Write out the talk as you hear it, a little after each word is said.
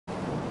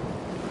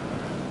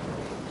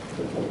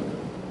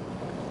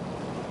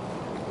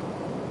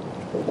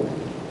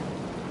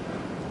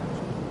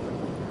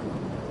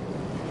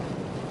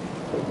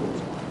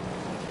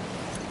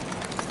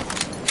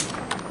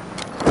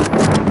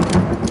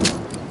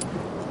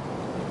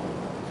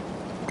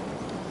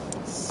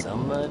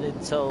Somebody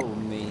told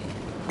me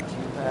that you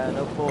had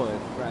a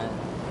boyfriend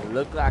who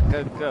looked like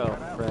a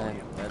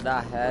girlfriend that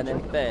I had in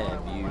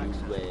Fairview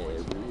where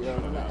we are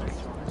lost.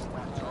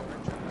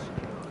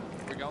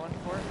 We're going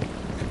for it?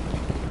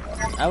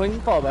 We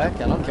can fall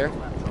back, I don't care.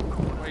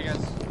 What are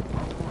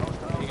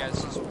you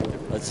guys just...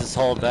 Let's just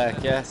hold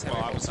back, yeah. Well,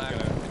 I was gonna...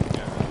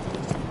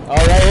 Oh,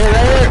 right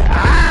here!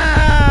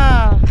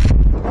 Ah!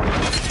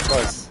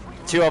 Close.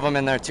 Two of them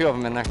in there.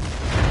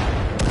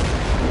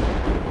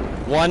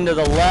 One to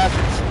the left,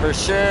 for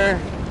sure.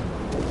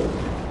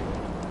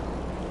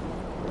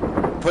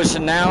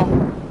 Pushing now.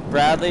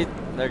 Bradley,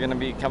 they're going to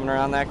be coming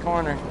around that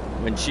corner.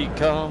 When she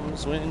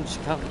comes. In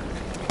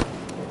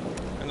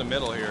the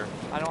middle here.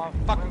 I don't want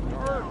fucking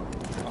hurt.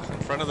 In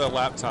front of the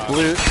laptop.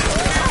 Blue.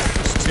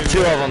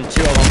 Two of them.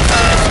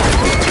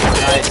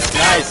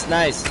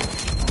 Nice.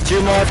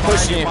 Two more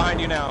pushing you.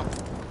 Behind you now.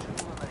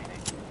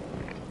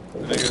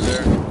 I think you're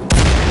there.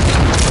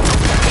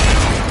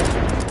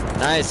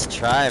 Nice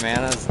try,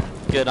 man. That's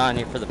good on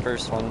you for the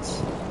first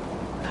ones.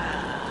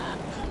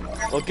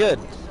 Well, good.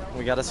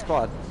 We got a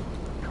squad.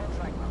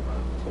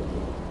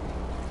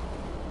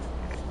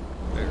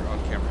 They're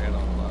on camera and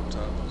on the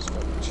laptop. Just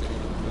fucking chain in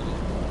the middle.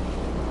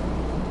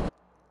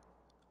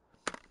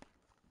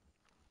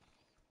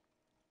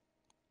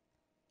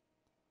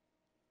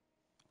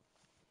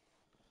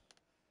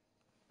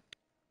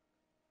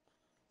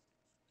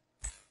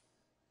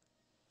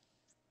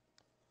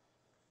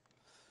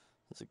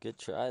 That's a good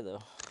try,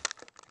 though.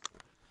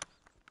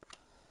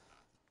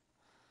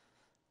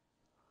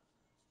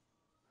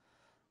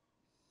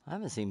 I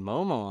haven't seen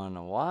Momo in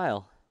a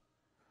while.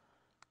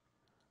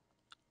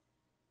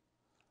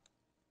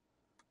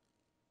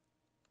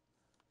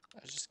 I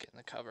was just getting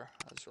the cover.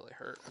 I was really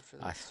hurt for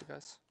those two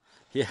guys.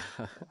 Yeah.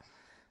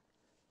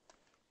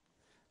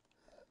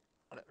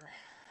 Whatever.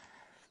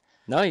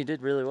 No, you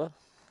did really well.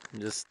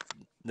 Just,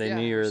 they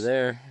knew you were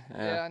there.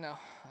 Yeah, I know.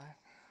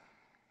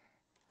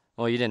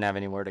 Well, you didn't have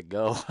anywhere to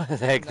go.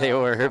 They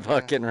were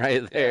fucking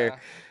right there. Yeah.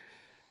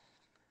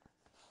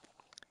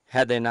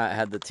 Had they not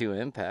had the two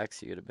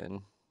impacts, you'd have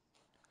been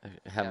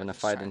having a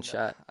fighting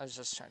shot. I was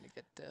just trying to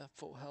get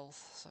full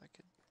health so I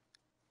could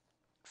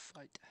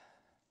fight.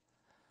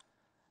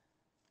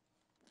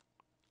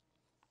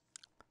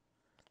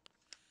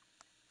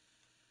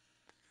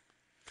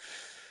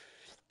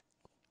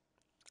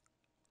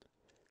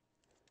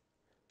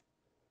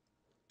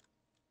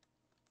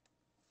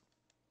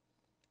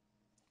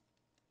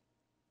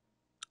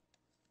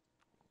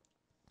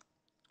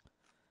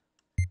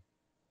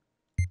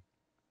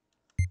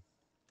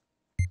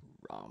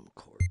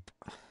 Romcorp.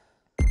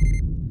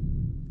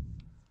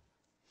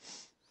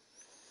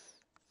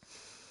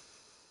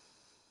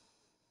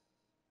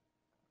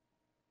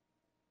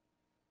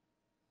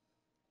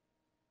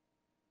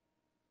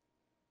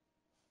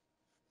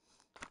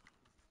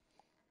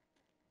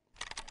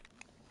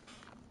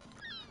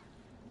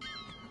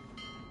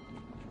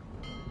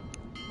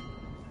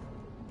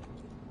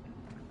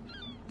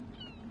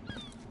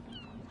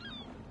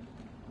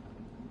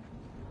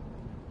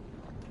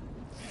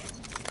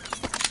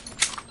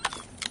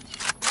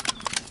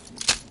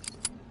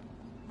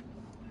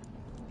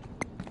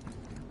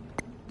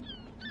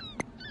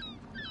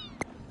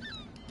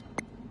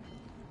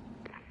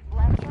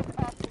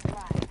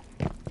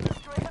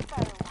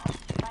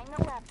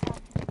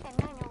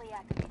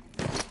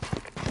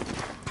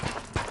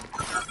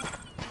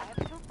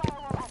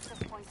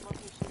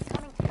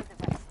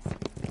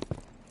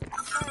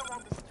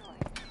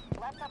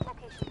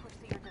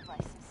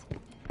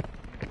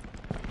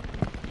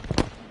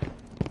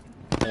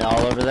 They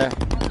all over there?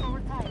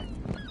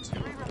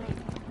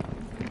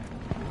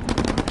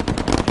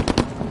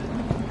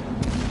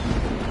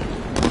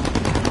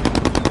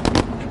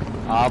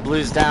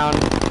 Blue's down.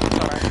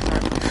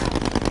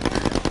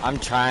 I'm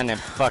trying to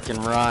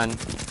fucking run.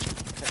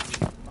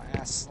 My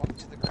ass slumped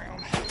to the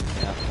ground.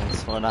 Yeah,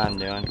 that's what I'm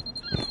doing.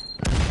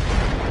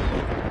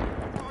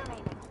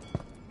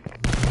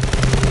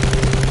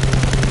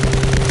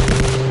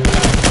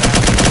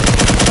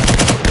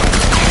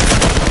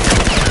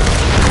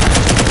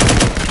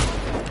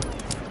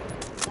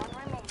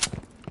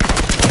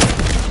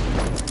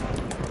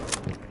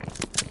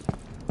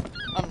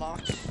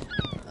 Unlocked.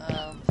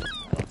 I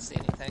don't see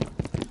anything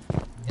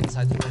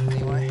inside the room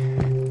anyway.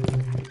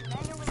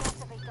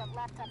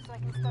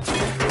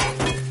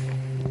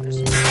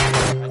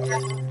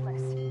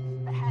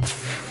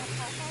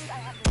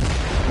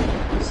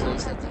 This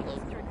looks like the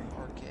local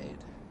arcade.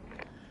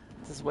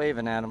 Just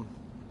waving at him.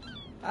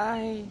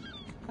 Hi.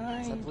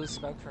 Is that blue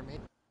smoke for me?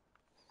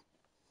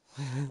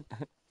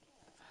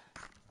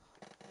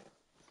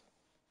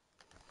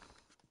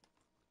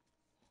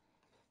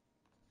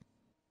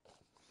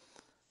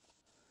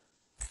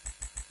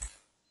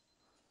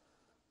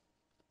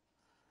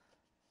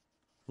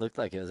 Looked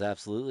like it was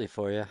absolutely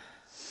for you.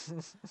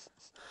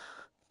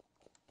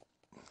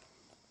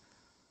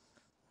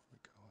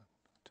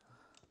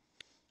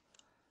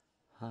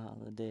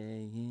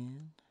 Holiday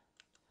Inn.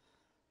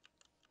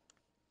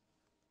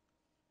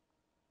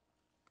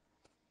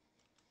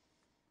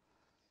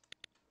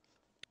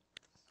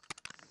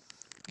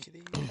 Kitty,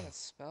 you kind of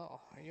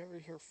smell. Are you ever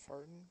here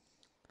farting?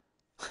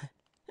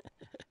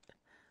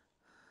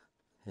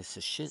 It's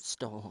a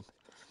shitstorm.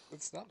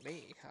 It's not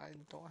me. I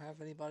don't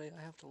have anybody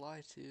I have to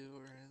lie to,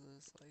 or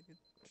it's like it's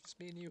just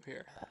me and you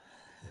here.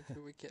 If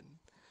you're kidding.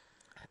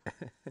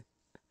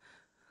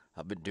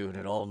 I've been doing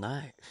it all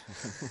night.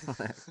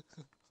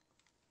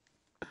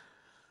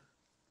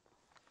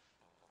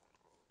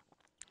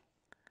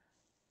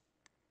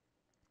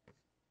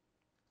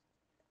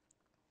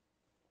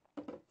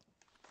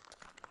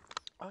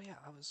 Oh yeah,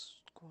 I was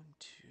going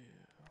to.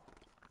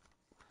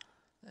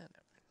 Never mind.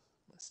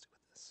 Let's stick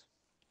with this.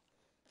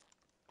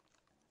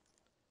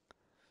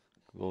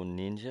 Go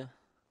ninja.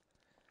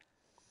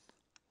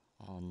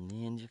 All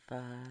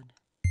ninja-fied.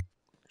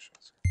 Actually, I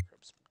was gonna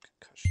grab some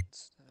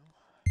concussions now.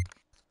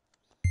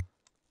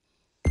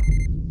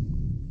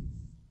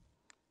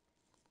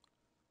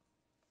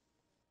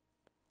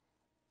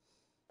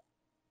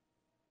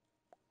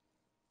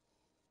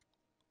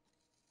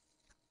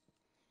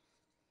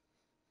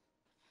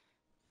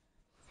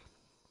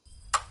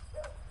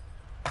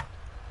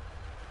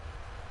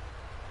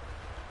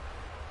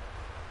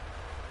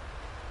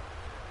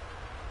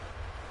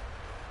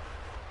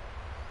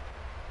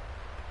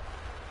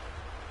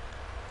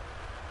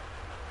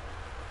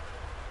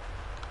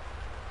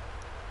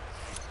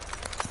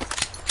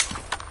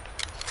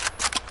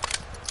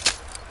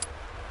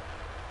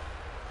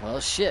 Well,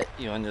 shit.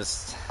 You want to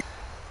just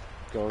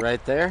go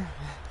right there?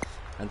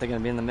 Aren't they going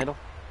to be in the middle?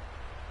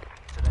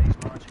 Today's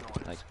marching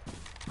orders. Like,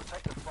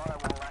 Protect the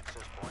firewall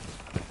access points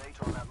and the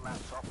data on that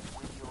laptop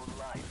with your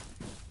life.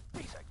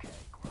 Piece of cake,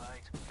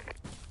 right?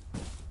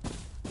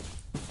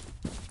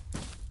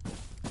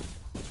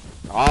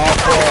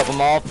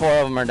 all four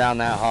of them are down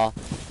that hall.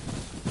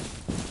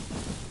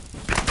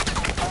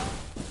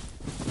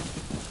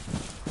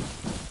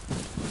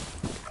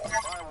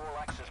 Firewall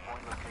access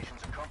point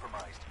locations are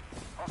compromised.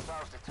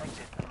 Hostiles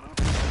detected and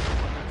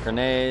moving.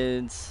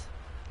 Grenades.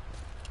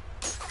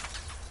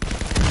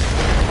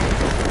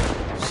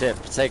 Shit,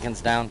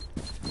 Forsaken's down.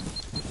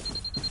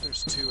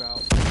 There's two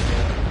out.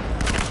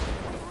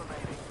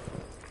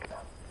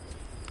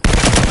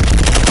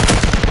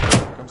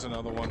 Comes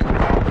another one.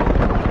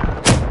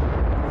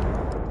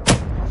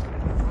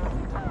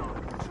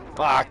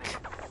 Fuck.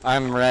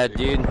 I'm red,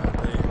 dude.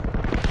 Bradley.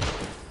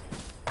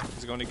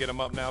 He's going to get him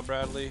up now,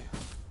 Bradley.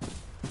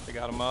 They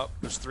got him up.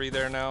 There's 3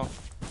 there now.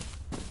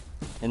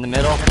 In the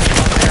middle.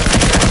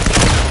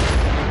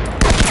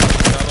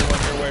 Another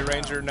one your way,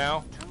 Ranger,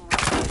 now.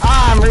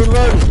 Ah, I'm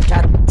reloading.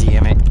 God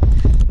damn it.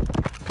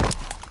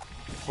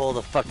 Pull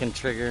the fucking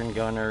trigger and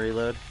go into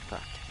reload.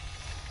 Fuck.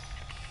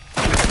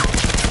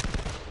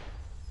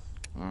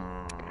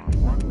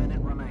 1 minute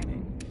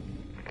remaining.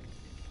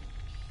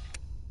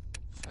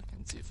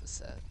 Fucking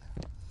Zufacet.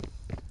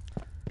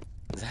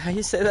 Is that how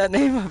you say that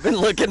name? I've been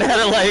looking at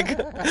it like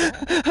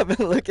I've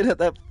been looking at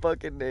that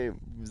fucking name.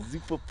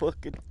 Zupa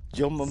fucking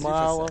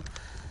Jomamala.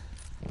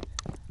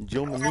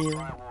 Jomamila.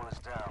 Firewall is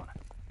down.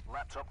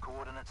 Laptop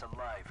coordinates are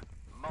live.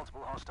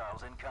 Multiple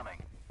hostiles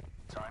incoming.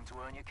 Time to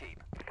earn your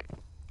keep.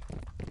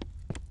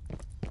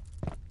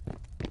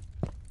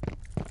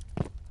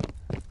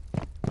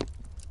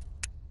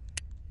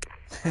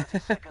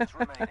 Seconds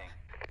remaining.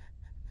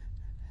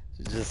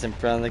 Just in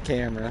front of the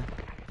camera.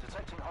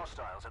 Detecting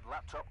hostiles at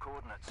laptop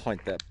coordinates.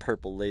 Point that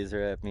purple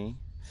laser at me.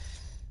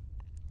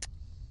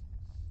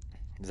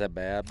 Is that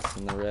Babs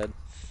in the red?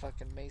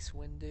 Fucking Mace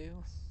Windu.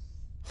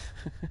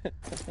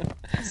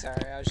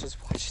 Sorry, I was just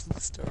watching the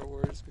Star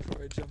Wars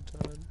before I jumped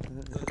on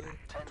the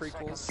 10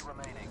 prequels. seconds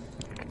remaining.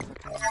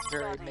 Fucking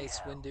very Mace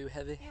Windu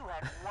heavy. You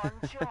had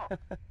one job.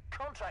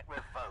 Contract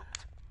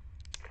revoked.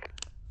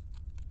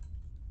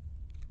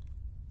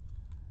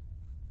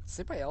 Does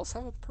anybody else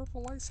have a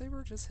purple lightsaber?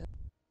 Or just him?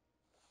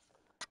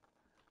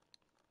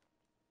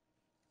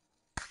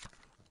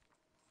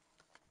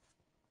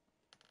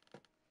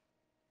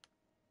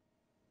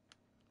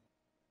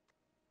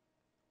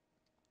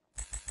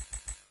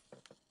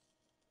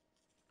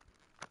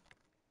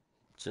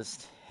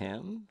 Just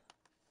him?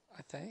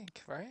 I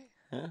think, right?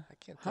 Yeah. I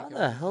can't How think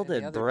the of hell any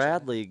did other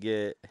Bradley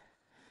get...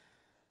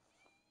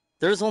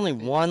 There's only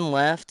one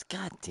left?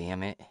 God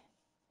damn it.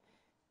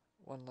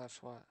 One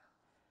left what?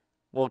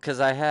 Well, because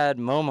I had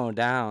Momo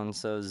down,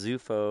 so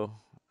Zufo,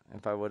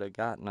 if I would have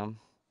gotten him,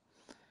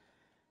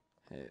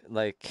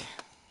 like,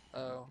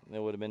 Oh, it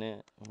would have been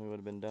it. We would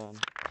have been done.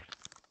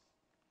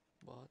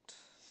 what?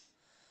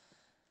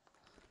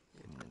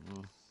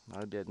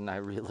 I didn't. I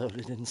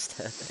reloaded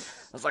instead.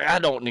 I was like, I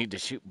don't need to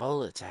shoot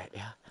bullets at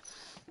ya.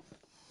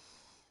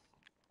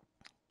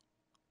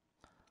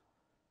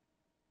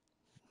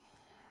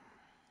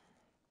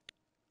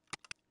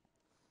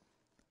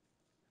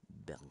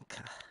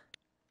 Belka.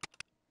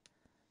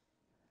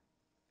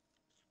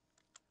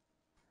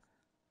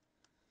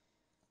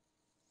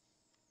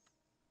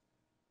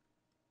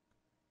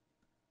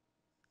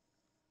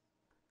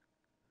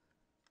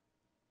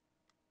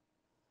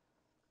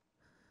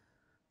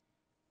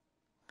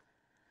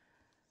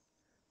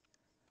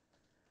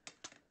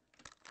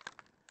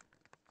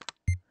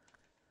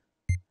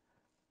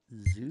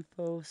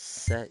 Zufo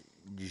Set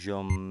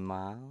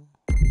Jomal.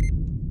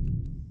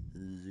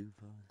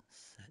 Zufo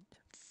Set.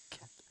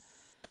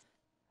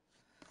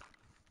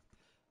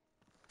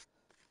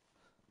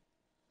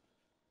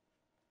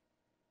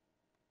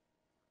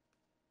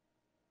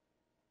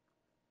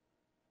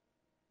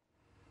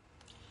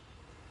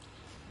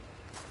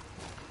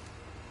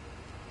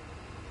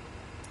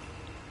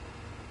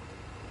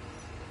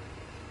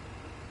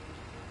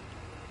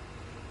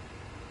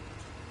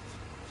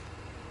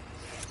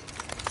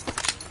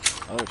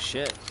 Oh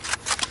shit.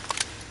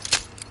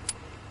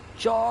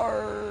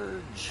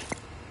 Charge!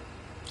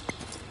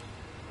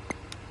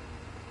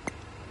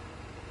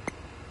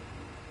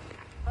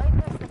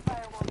 Bypass the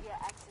firewall via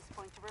access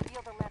point to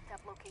reveal the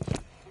laptop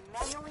location and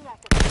manually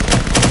activate.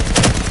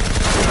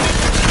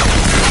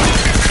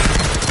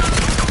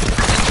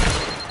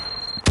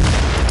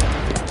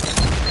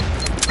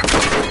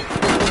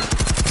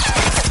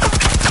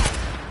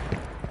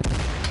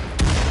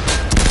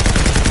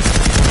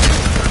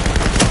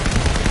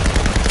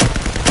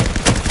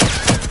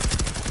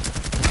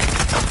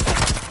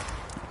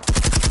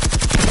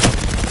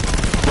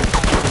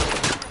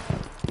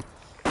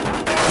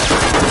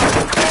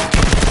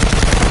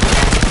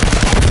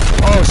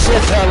 Oh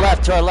shit,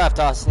 to our left,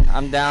 Austin.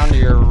 I'm down to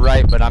your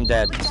right, but I'm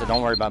dead, so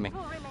don't worry about me.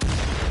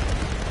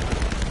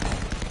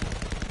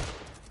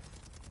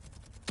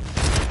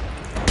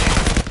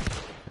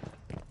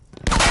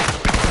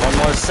 One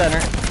more center.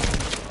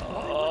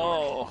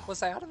 Oh.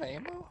 Was I out of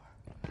ammo?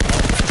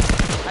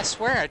 I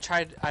swear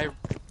I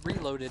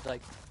reloaded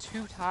like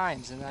 2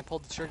 times and I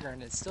pulled the trigger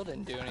and it still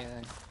didn't do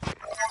anything.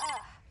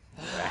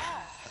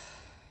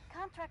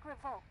 Contract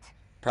revoked.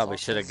 Probably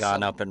should have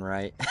gone up and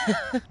right.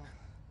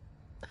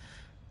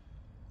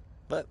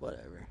 But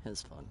whatever,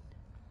 it's fun.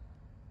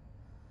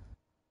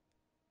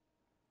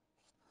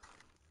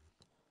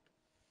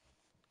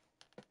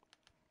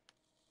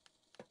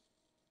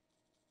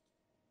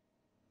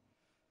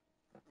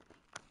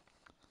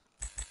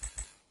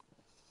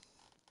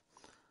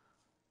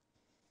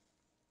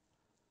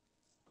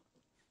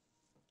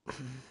 I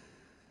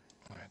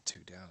had 2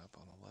 down up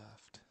on the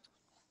left.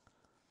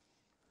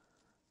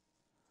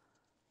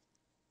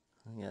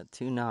 I got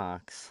 2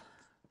 knocks.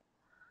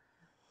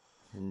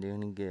 Didn't do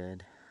any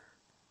good.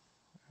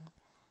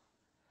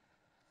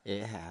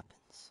 It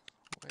happens.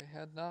 We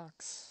had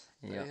knocks.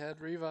 Yep. They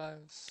had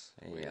revives.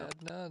 We Yep.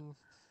 had none.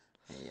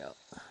 Yep.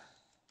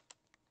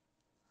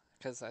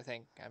 Because I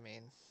think a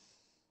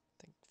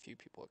few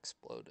people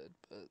exploded,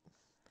 but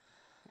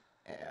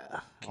Yeah.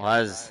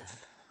 can't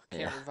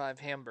yeah. revive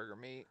hamburger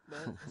meat.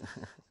 But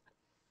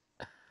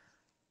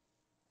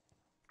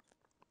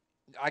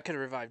I could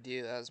have revived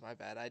you. That was my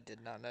bad. I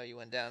did not know you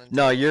went down.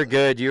 No, you're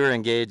good. You were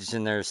engaged,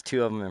 and there's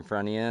 2 of them in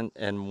front of you,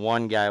 and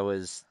one guy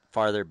was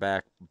farther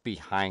back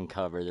behind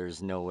cover.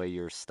 There's no way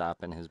you're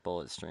stopping his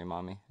bullet stream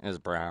on me. It was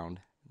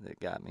Brown that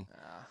got me.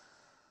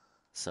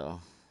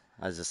 So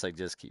I was just like,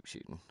 just keep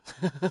shooting.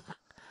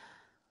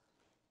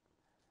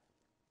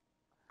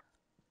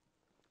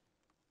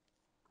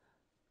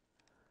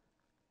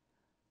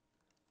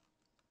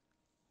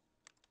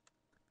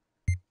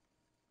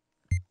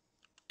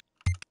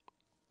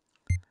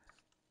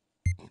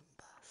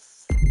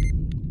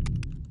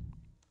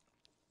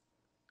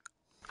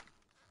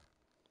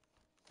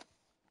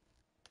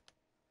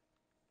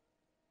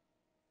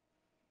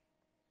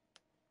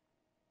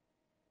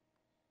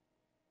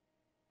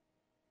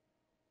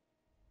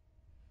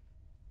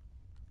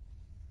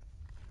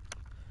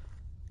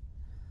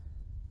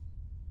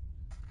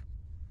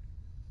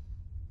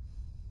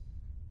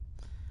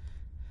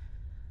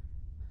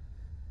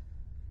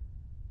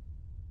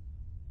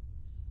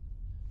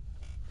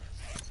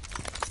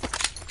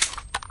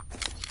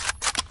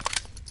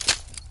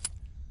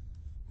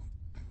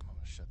 I'm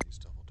gonna shut these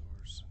double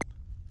doors.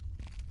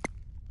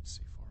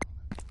 C4 on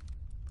it.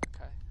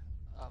 Okay.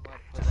 I'm gonna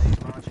put a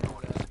margin on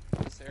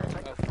this area.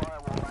 Take the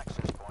firewall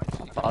access points.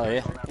 Follow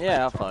you?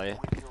 Yeah, I'll follow you.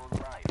 With your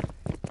life.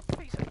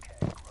 Piece of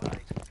cake,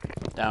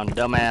 right? Down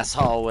dumbass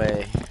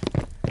hallway.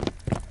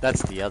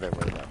 That's the other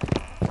way, though.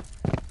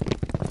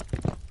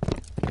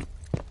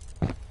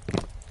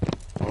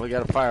 Well, we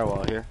got a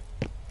firewall here.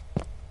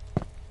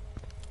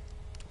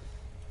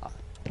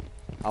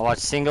 I'll watch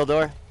single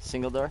door.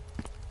 Single door.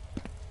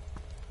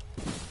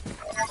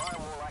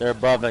 They're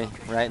above me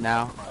right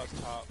now. Up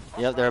top.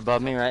 Yep, they're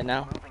above me right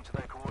now. Moving to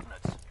their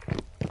coordinates.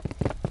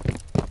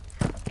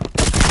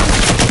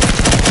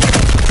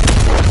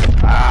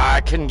 Ah,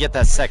 I couldn't get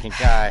that second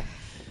guy.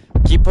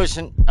 Keep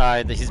pushing.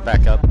 He's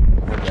back up.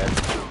 We're good.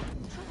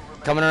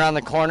 Coming around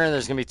the corner,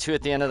 there's going to be 2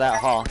 at the end of that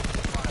hall.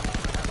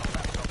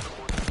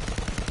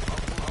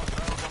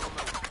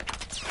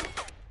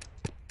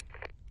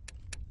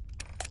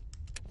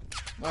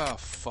 Oh,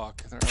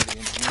 fuck. They're already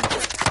in here.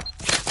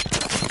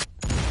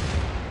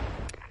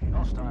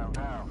 Hostile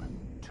down.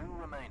 2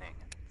 remaining.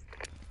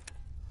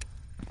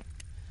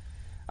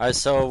 Alright,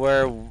 so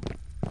where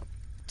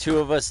 2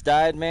 of us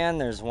died, man,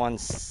 there's one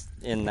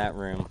in that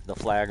room, the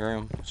flag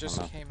room. Just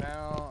came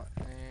out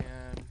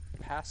and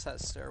past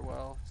that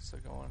stairwell, so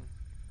going.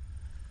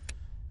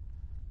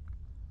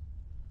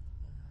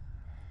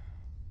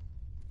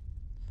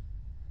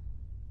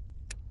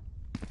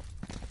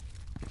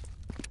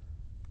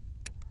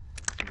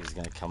 he's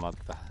gonna come up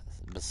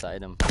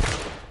beside him.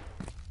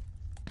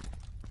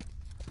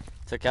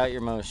 Took out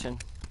your motion.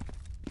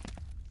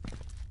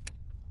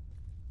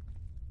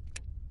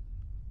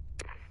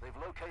 They've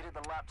located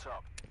the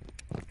laptop.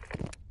 Good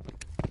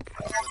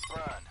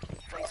burn.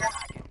 Data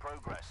hack in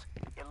progress.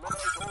 Eliminate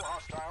all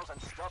hostiles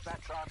and stop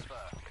that transfer.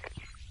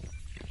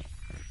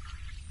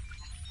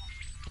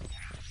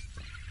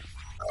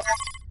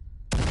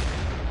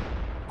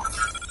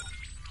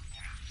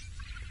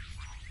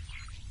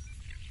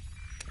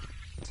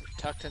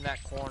 Tucked in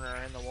that corner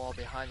in the wall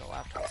behind the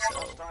laptop, so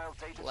Hostile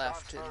data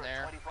left in transfer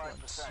there at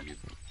once 25%. you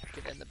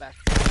get in the back.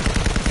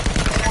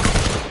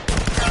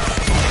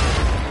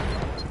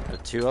 The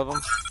two of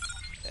them.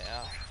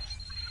 Yeah.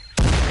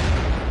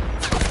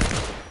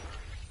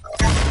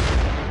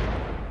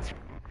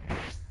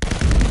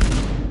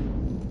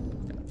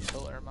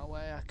 Pillar in my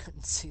way, I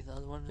couldn't see the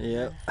other one.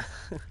 Yep.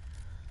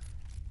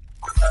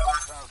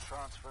 Hostile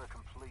transfer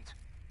complete.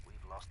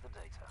 We've lost the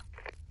data.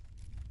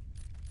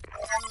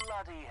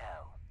 Bloody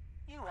hell.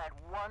 You had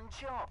one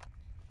job.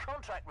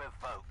 Contract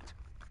revoked.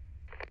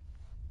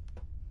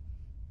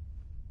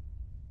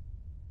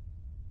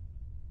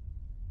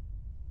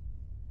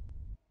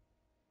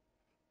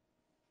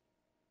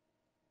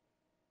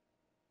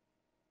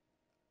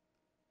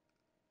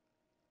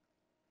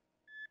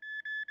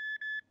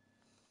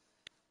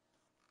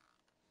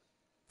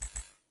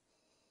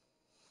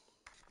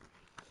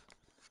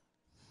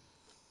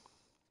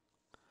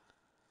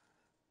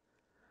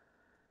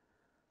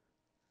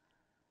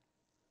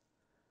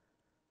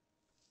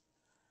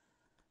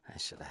 I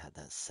should have had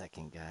that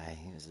second guy.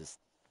 He was just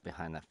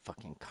behind that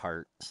fucking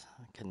cart.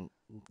 I couldn't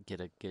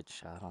get a good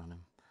shot on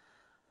him.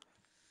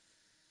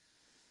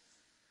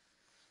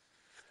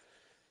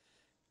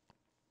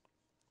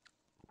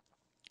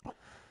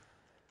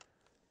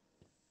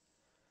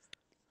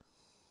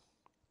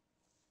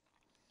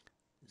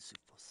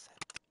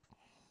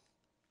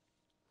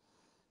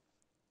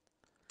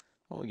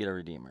 Well, we gotta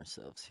redeem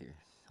ourselves here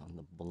on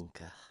the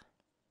bunker.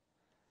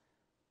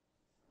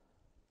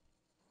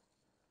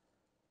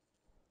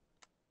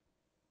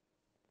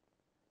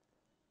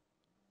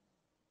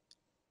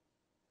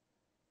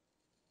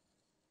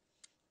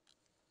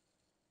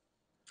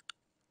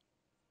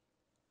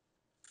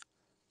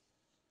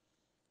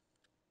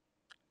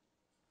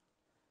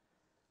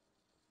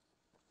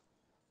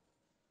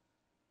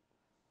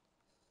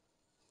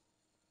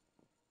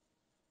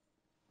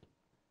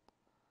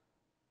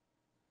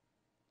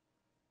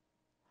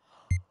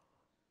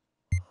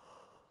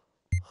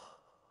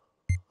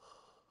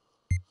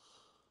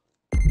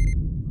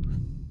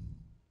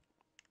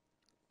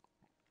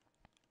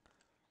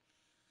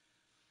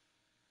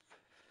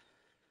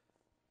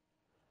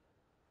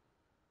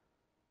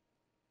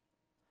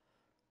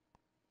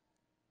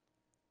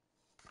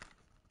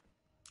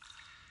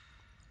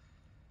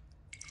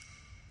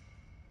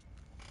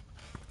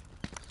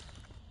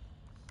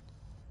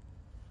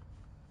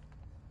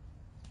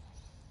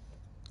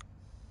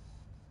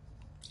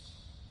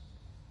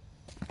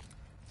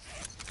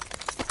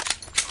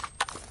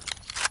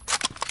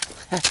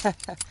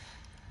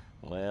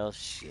 Well,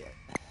 shit.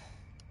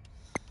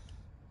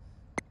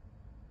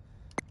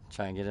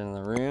 Try and get into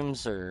the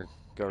rooms or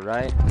go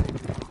right?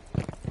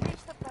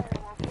 Reach the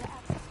firewall via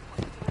access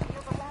point to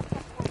reveal the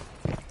laptop coordinates.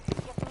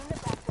 Get them in the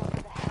back door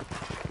for the hack.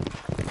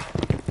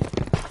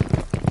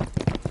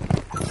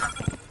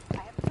 I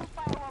have 2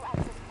 firewall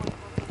access point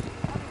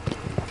locations coming to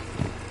you.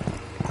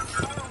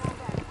 Firewall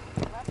down.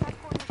 Laptop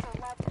coordinates are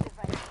allowed to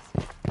devices.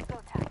 Go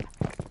tap.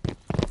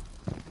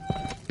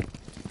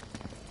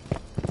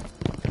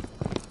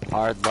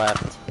 Hard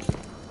left.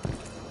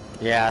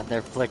 Yeah,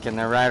 they're flicking.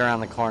 They're right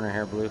around the corner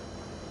here, Blue.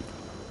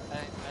 I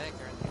think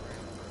they're in the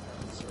room.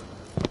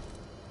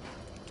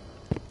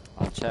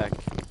 I'll check.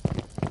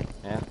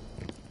 Yeah.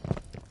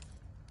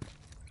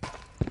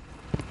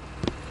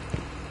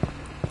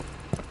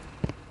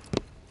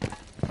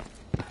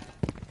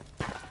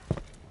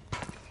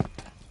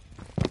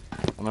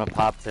 I'm gonna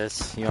pop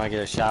this. You wanna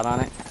get a shot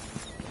on it?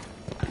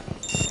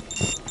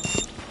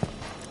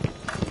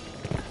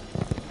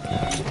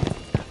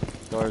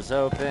 Doors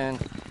open.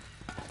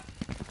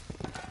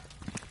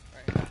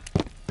 Right.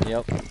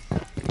 Yep. Move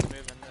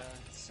in the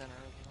center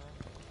of the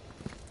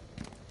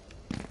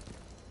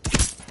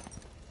room.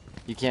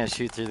 You can't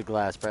shoot through the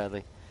glass,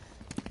 Bradley.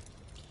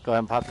 Go ahead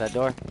and pop that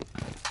door.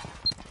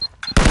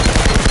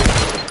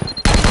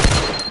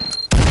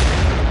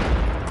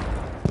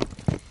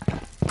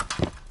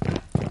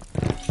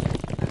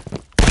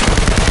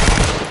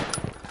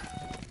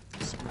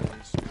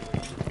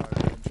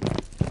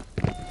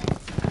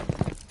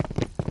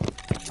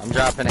 I'm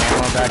dropping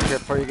ammo back here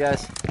for you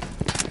guys.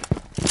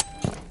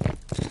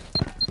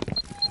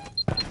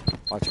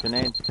 Watch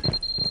grenade.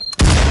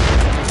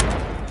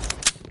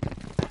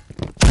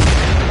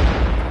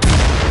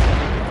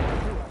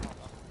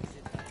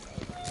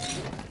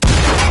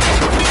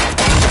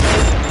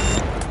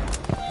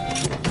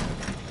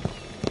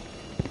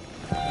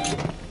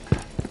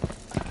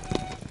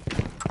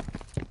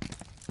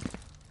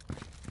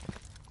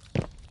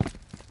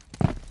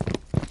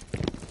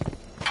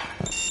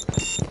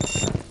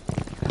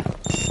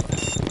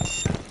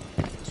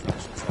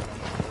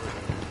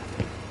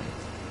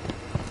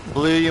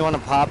 Blue, you want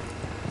to pop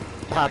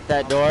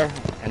that door?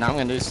 And I'm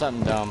gonna do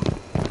something dumb.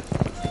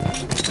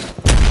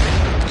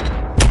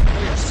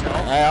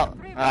 Well,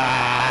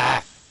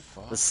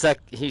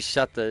 he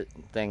shut the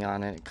thing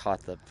on it and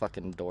caught the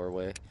fucking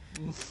doorway.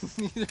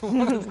 Neither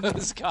one of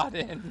those got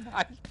in.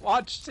 I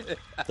watched it.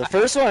 The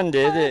first one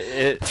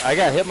did. I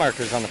got hit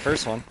markers on the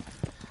first one.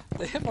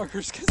 The hit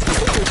markers because you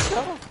hit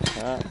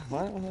yourself.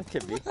 Well, it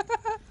could be.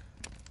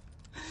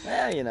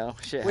 Yeah, you know,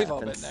 shit We've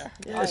happens. all been there.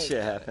 Yeah,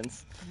 shit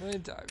happens. A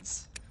million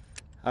times.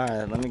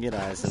 Alright, let me get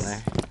eyes in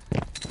there.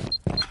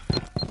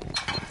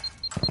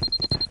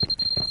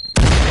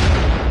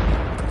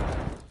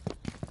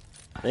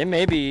 They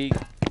may be...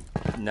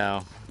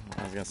 No.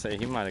 I was gonna say,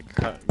 he might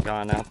have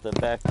gone out the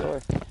back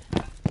door.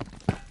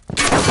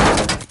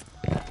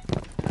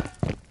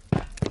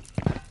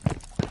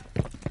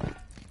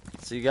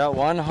 So you got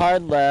one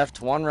hard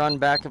left, one run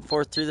back and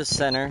forth through the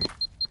center.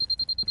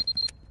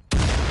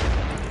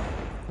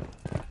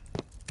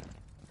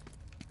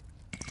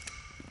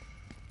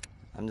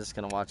 I'm just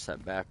gonna watch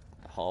that back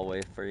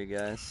hallway for you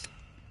guys.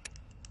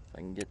 If I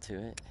can get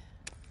to it.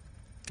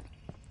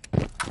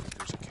 There's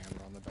a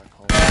camera on the back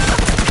hallway.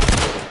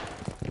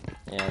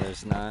 Yeah,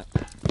 there's not.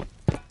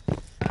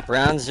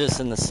 Brown's just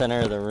in the center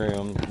of the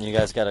room. You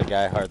guys got a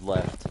guy hard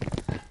left.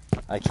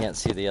 I can't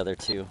see the other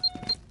two.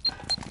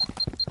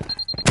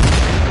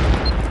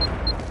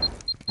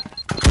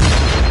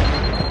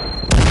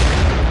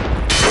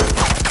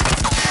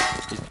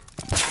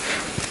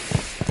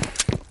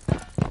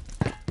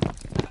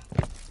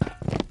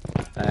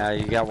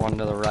 You got one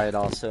to the right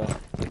also.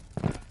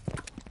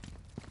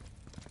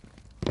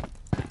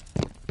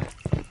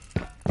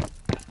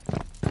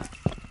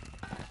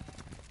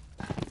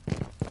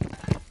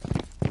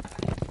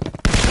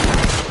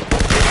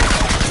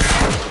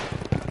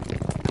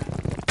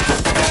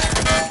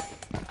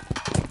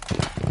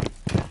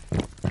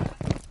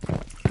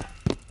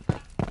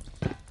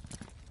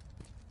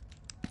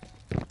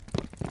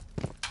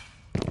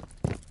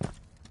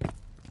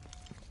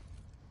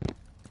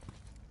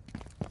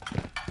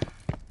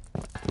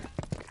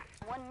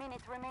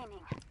 Remaining.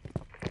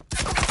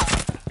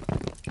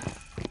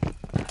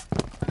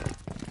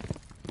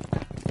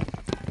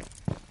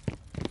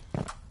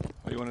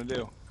 What do you want to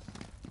do?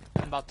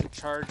 I'm about to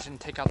charge and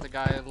take out the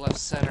guy in left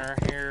center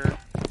here.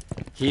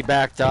 He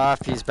backed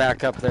off. He's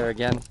back up there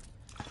again.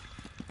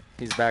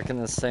 He's back in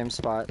the same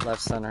spot,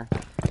 left center.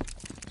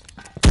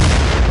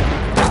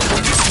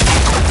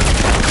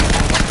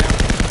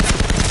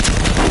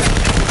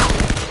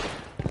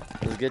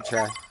 It was a good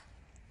try.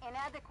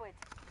 Inadequate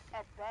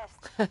at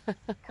best.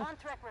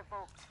 Contract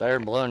revoked. Better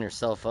than blowing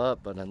yourself up,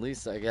 but at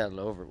least I got it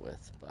over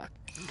with. Fuck.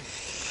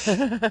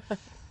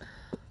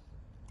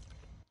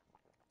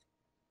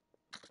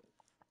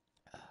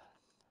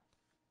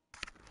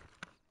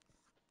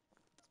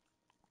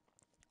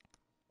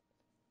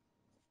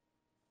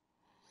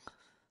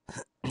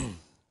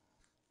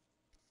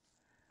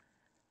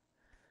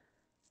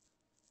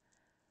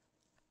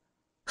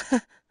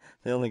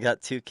 They only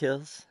got 2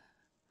 kills?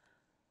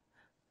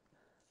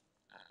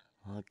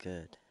 Oh,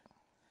 good.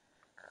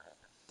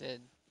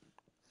 Did.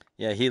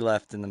 Yeah, he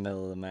left in the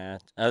middle of the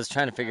match. I was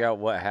trying to figure out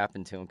what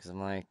happened to him because I'm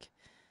like,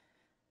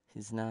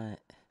 he's not.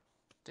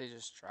 They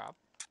just drop.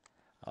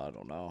 I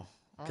don't know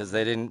because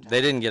they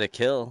didn't get a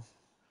kill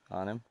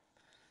on him.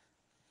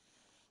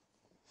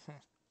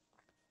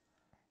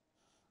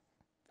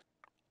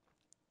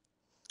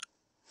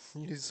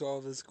 You saw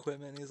his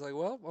equipment. He's like,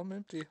 "Well, I'm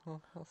empty.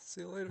 I'll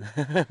see you later."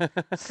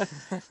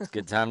 It's a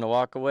good time to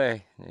walk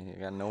away. You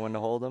got no one to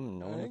hold him.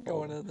 No one I ain't to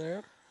hold going him. in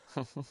there.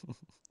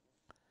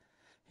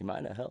 He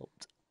might have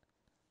helped.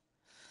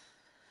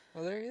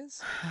 Oh, there he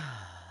is.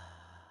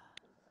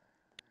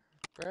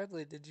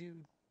 Bradley, did you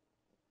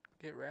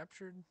get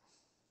raptured?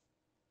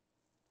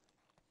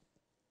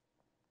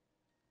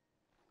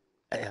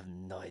 I have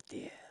no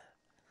idea.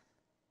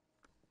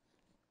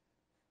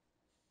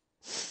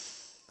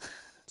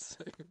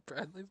 So your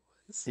Bradley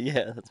voice?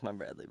 Yeah, that's my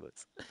Bradley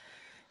voice.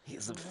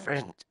 He's a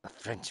Frenchman.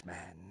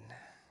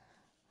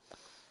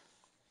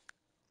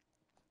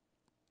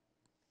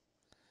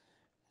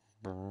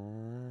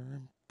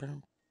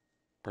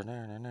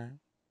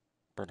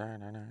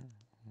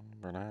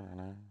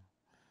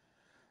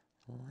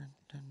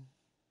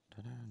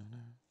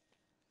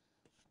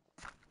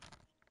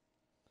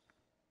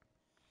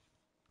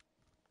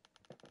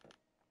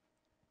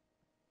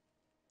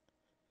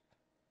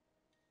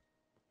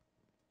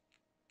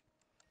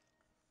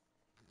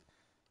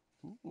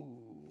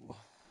 Ooh,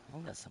 I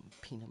got some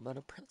peanut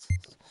butter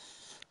pretzels.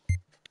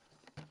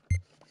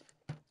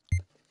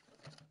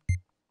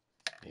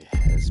 It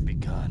has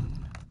begun.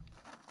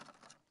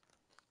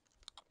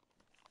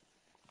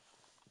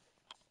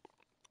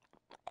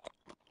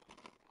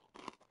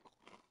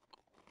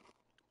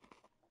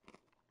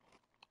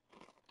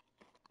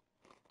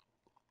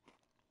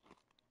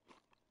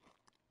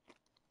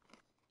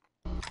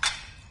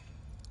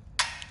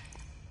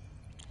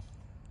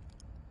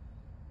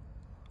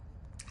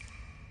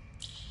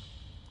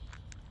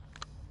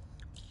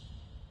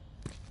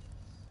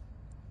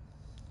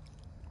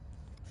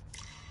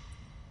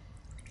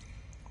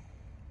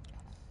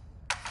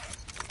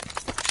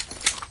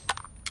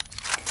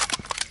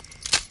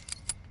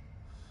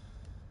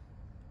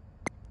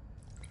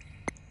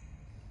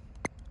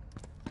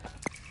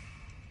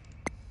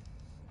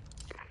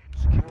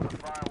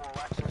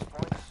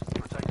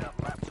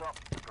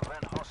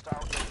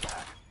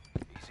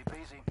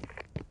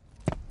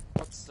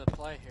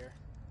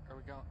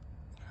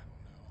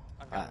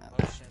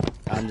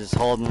 I'm just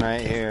holding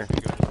right here. If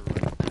you go to the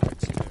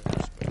right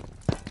stairs,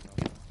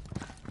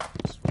 but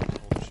just hold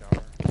the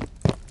shower.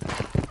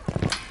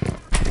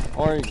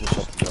 Or you can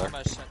shut the door. How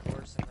much that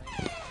worse than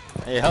right?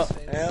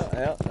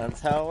 Yep,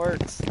 that's how it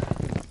works.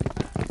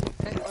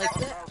 Hey, like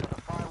that. To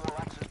the firewall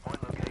access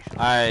point location.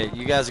 Alright,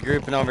 you guys are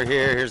grouping over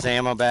here. Here's the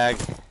ammo bag.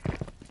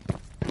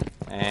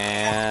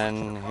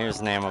 And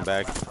here's an ammo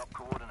bag. Laptop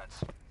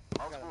coordinates.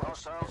 Multiple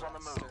hostiles on the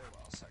move.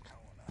 Stairwell, so I kinda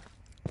wanna-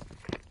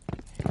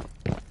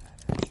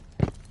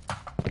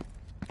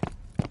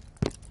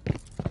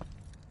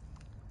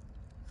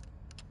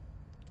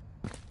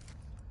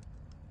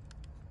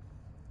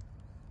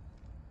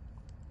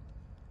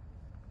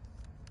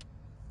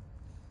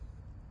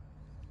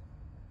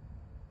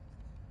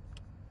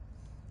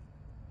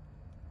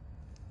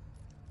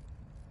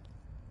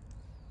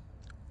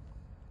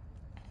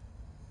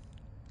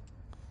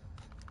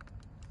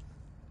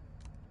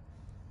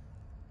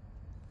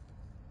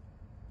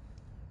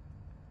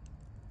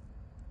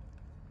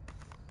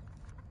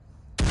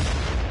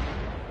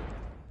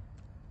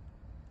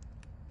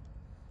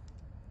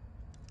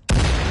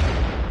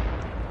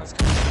 That's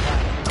kind of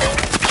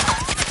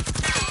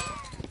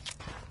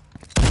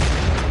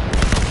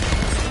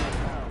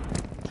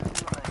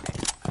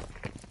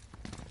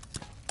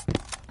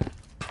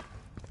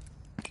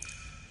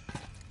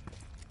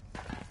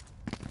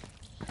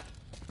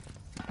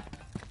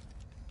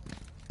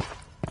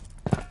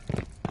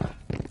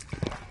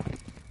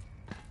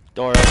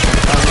Door open.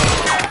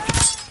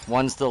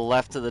 One's to the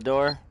left of the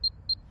door.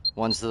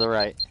 One's to the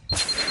right.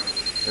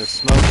 They're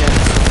smoking.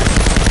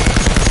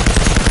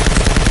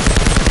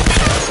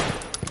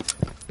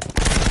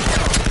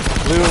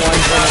 Blue one's in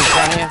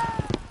front of you.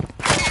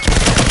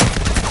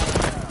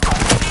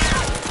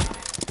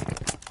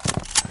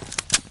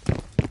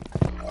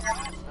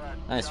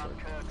 Nice work.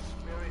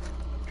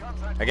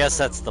 I guess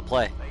that's the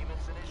play.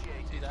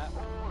 see that.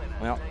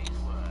 Yep.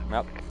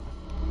 Yep.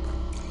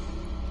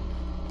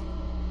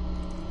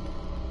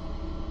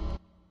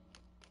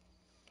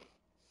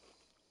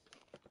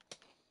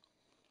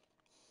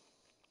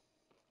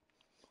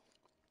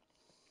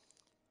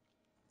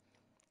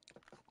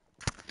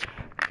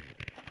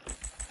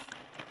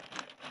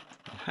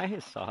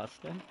 Nice,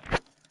 Austin.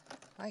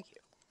 Thank you.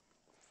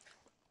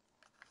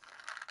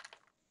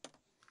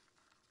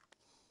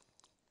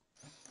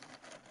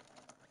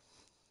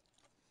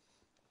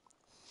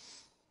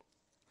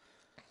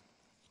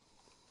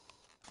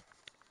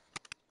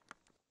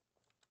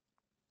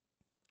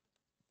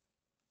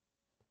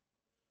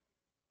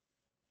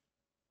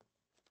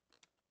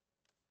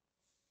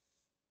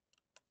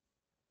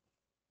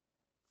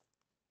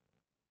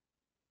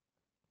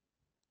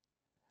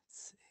 Let's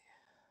see.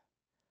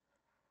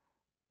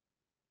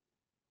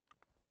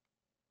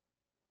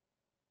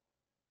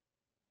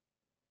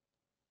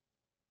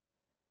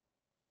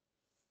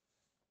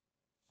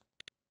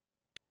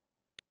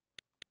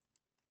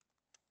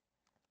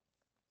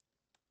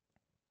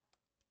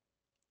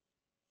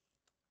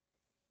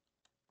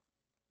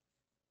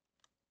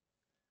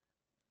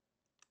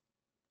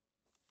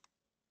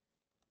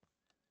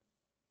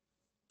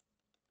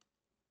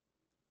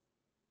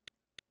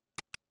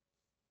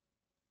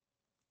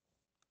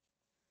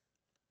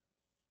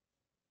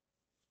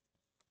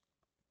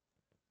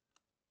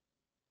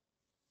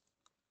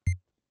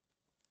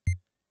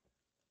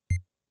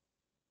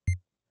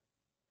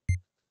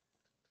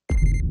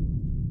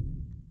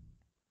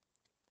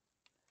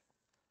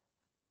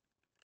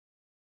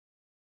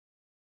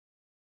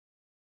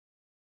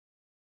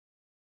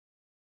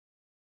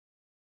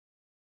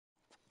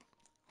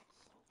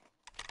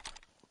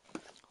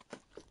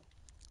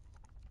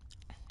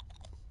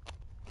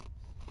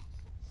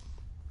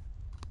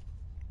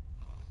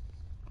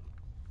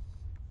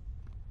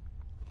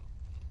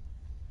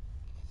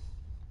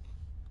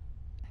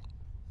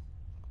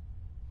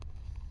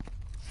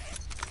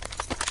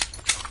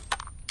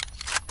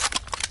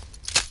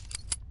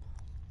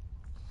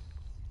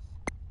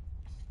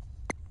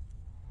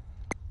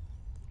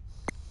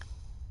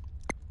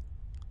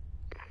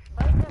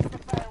 Bypass the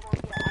firewall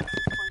via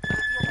access point to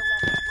reveal the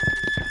laptop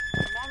location.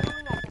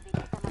 Manually activate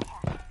it from my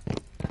hack.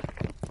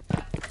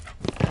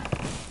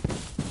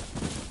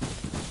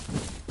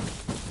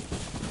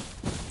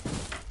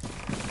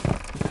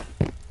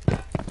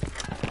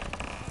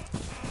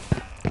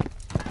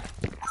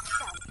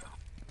 Found you.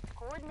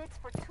 Coordinates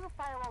for 2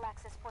 firewall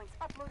access points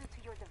uploaded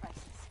to your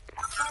devices.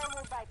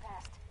 Firewall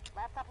bypassed.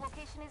 Laptop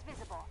location is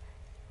visible.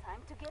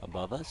 Time to get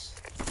Above us?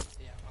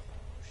 Yeah, I'm up in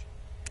motion.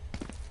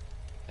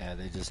 Yeah,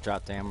 they just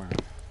dropped hammer.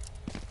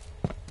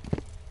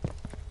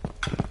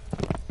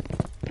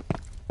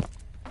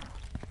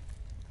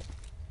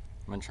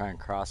 I'm gonna try and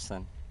cross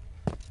then.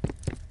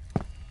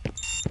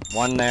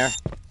 One there.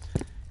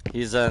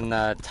 He's on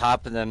the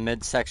top of the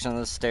midsection of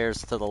the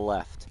stairs to the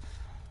left.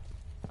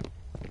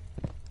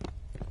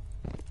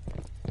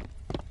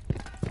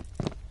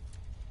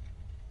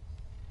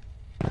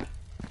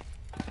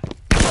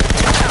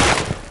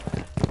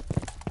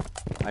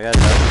 I got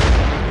that.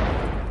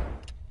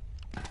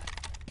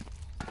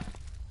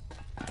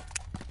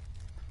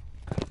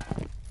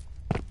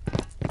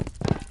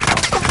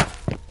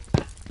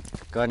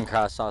 Go ahead and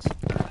cross sauce.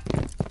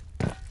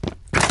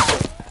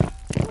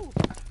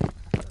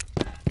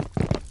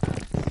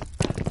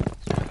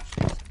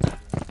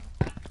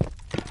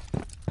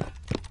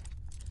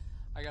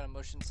 I got a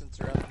motion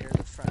sensor up near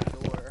the front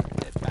door.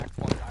 It backed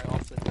one guy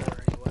off the door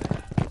anyway.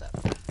 That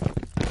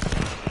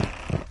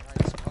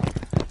right spot.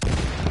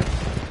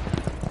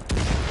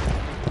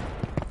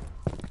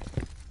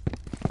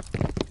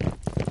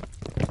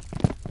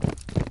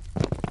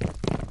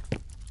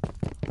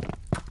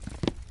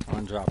 I'm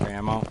gonna drop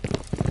ammo.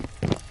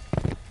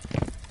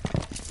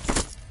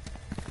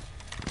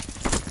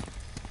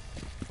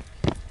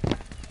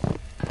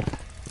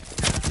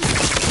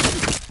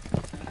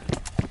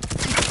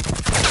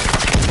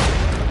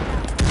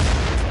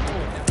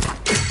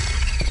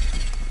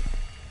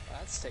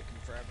 That's taking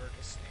forever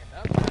to stand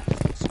up.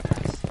 Jesus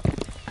Christ.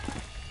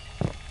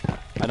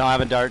 I don't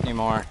have a dart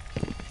anymore.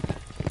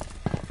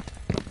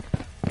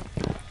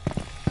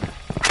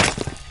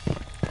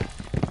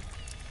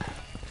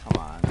 Come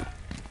on.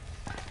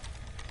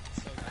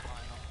 Still got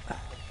mine. I'll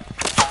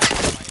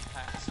put my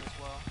packs as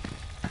well.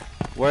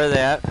 Where are they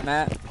at,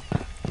 Matt? There's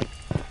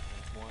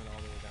one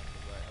all the way down to the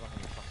right. I don't have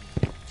any fucking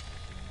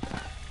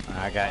names.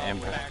 I got One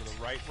impact. to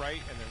the right,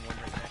 and then one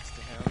right next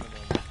to him, and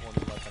then one to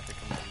the left. I think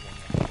there might be one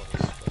left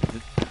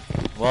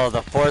close. Well,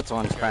 the fourth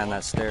one's Okay, climbing one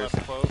that stairs.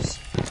 left close.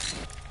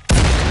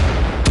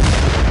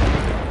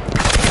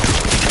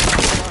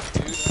 Fuck,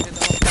 dude. I hit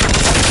them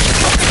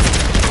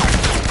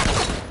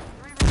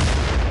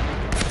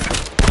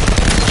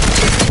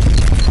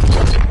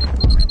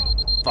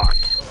Fuck.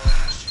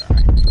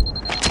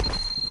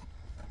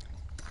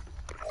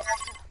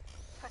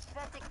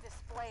 Pathetic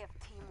display of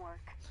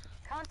teamwork.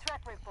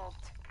 Contract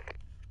revoked.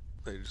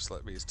 They just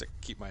let me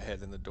keep my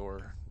head in the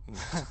door and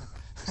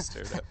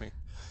stared at me.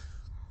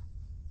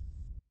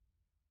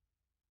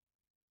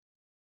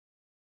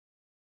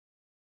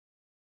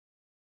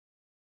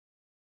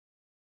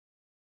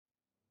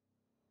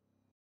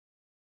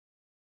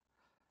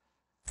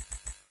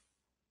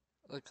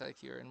 Look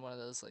like you're in one of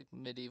those like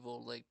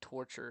medieval like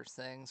torture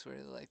things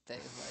where like they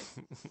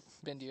like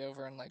bend you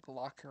over and like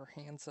lock your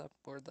hands up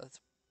where the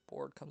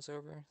board comes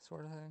over,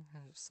 sort of thing.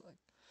 And just like,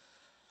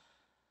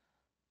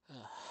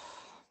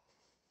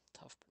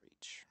 tough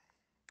breach.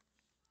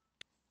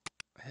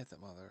 I hit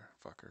that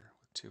motherfucker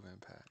with 2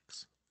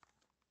 impacts.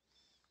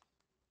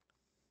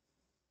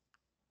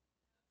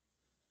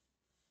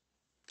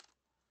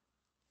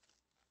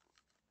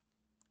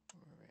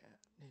 Where are we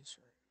at?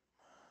 Newsroom.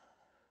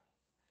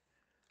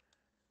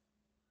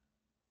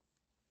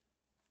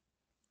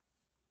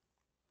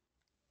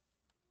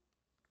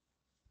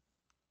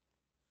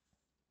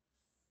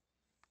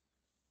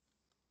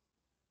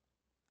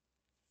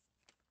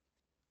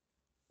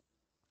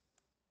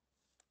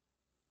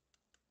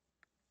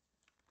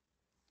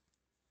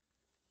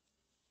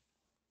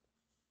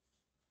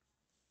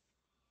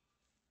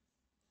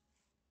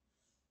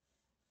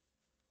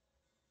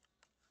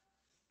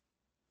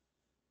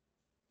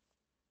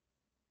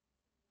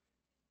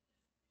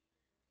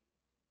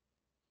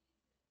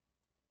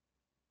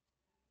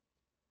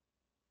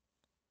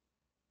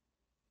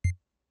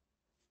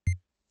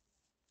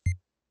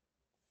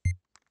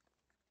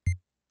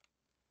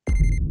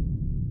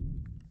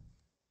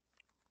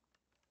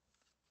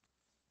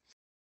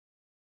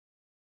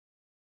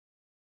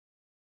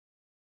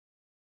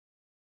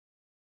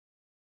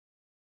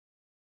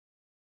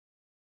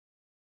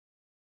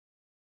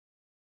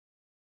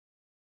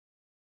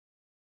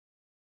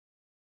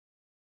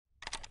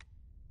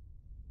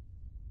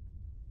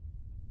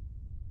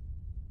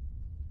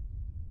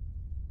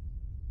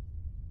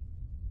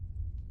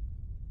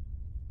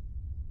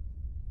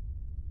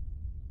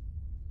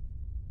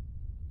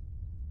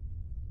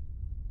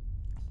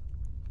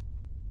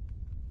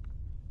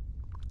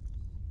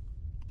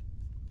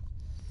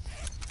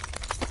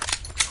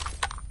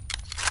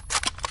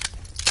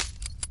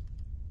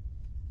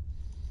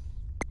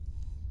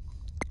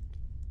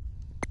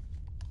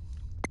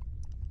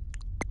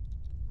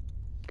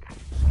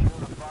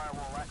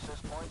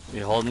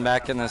 You holding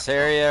back in this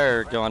area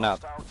or going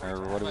up? Or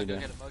what are we Go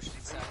doing? get a motion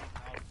set.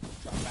 I'll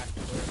drop back to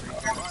wherever he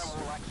goes.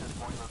 Firewall access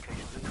point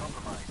locations are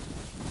compromised.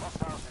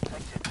 Hostiles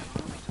detected and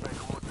moving to their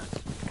coordinates.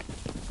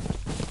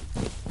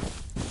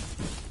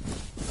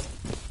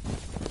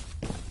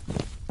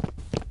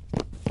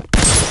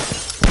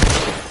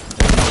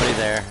 There's nobody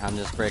there. I'm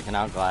just breaking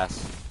out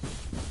glass.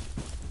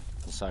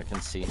 Just so I can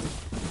see.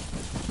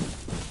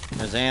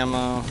 There's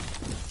ammo.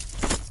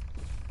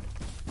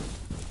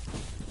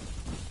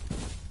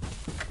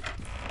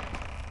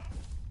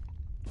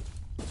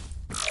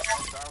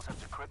 Hostiles have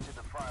decrypted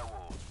the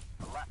firewall.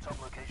 The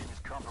laptop location is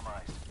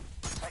compromised.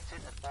 Protect it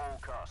at all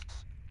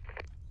costs.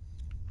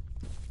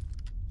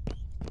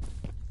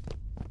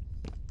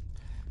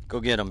 Go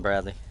get him,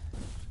 Bradley.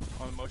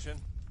 On the motion?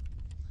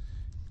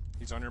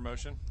 He's on your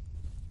motion?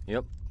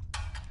 Yep.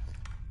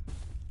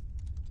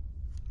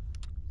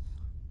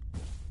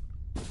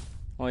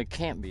 Well, it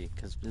can't be,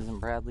 because isn't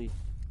Bradley...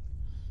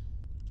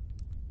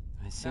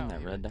 I seen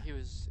that red dot. He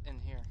was in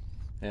here.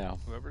 Yeah.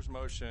 Whoever's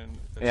motion...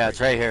 Yeah, it's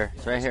right here.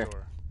 It's at right this here.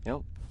 door.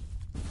 Yep.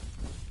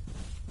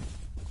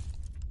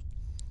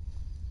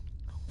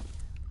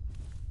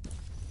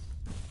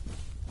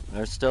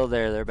 They're still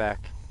there. They're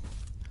back.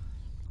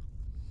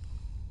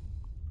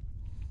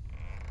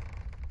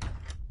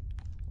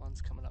 One's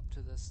coming up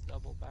to this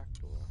double back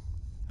door.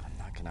 I'm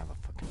not gonna have a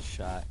fucking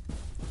shot.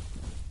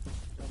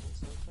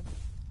 Double's open.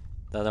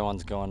 The other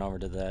one's going over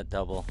to that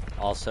double.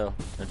 Also,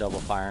 they're double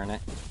firing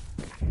it.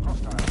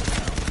 Hostile down.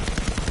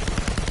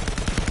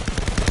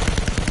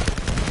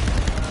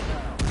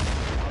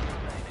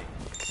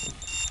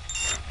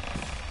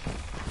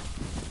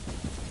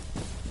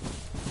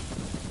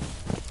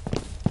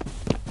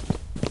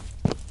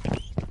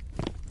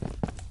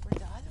 Where'd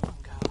the other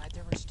one go?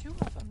 There was two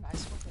of them. I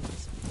swear they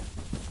disappeared.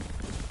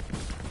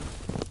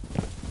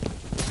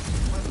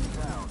 One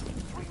down.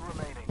 3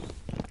 remaining.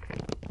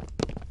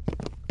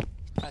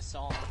 I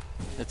saw him.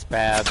 It's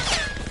bad. That's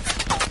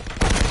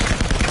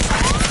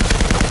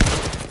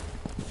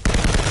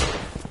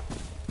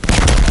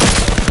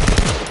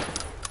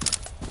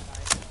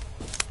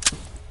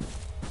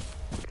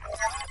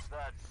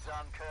the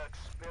Dunkirk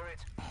spirit.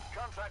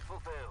 Contract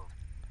fulfilled.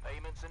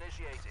 Payments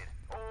initiated.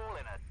 All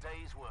in a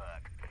day's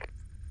work.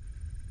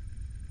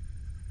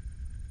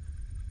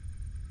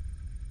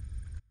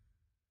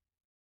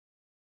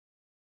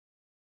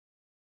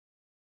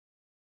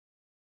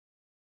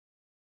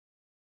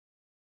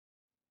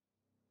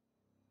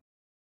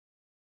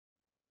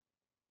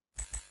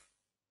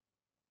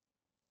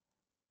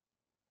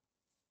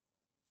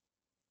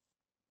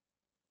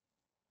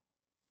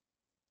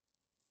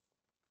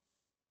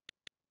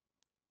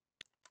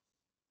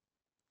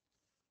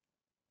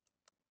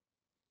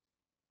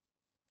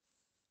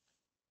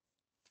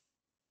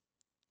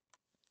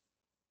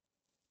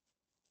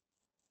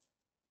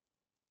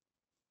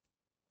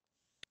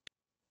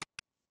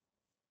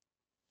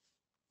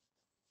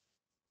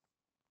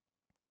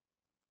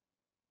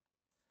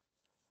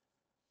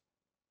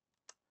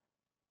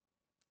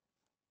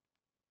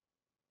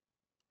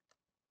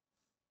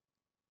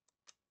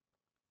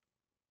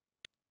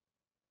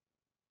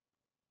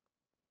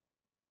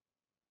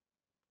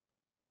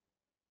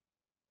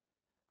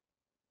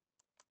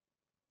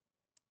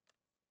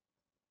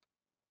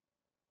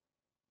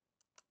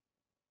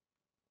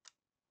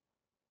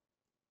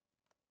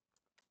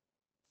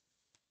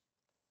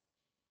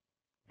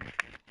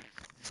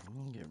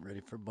 Get ready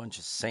for a bunch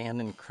of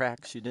sand and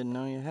cracks you didn't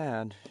know you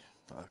had.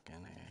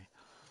 Fucking A.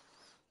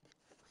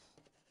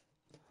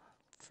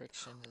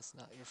 Friction is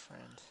not your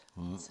friend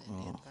in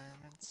sandy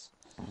environments.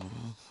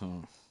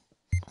 Mm-hmm.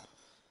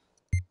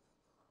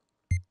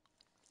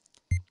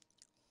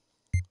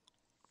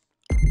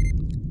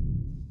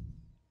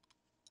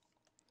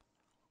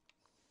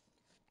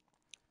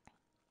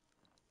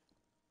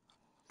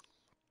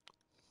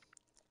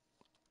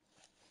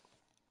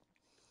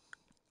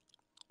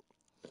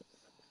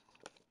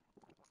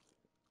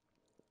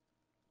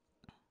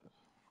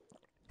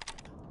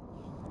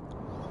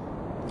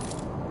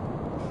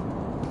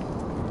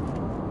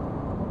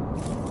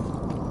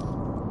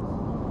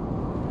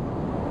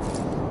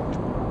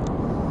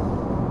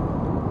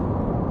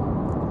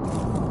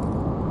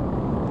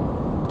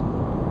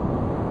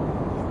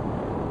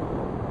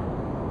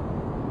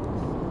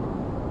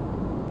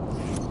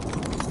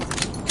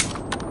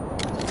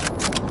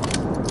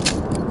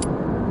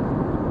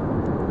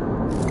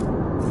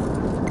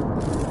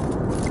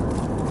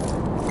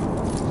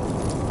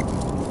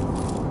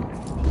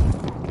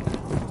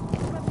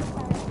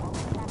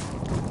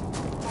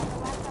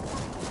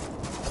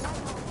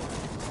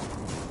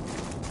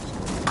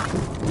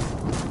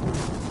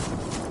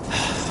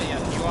 See ya,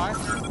 UI?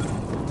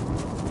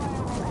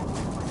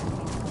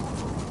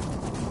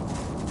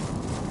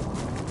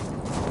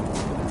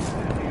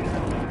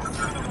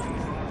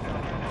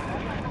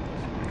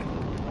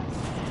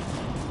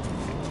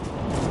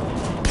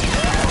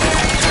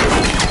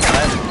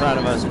 Right in front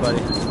of us,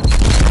 buddy.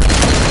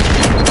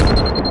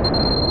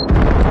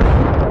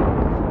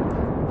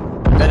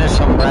 Finish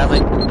him,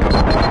 Bradley.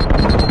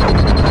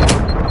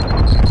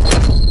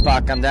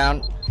 Fuck, I'm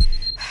down.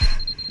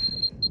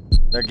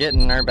 They're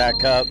getting her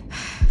back up.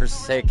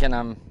 Forsaken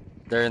them.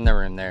 They're in the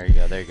room. There you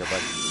go. There you go,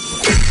 bud.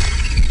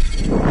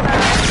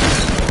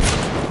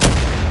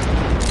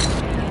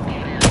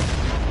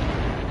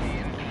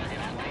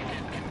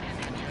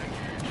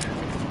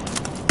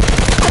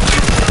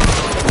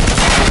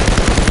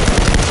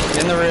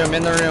 In the room.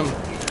 In the room.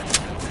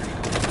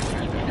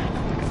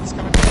 He's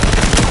coming.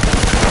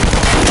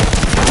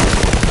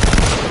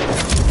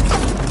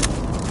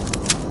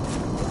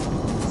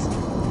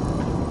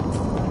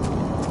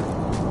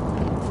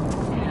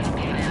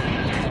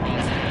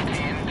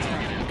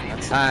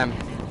 That's time.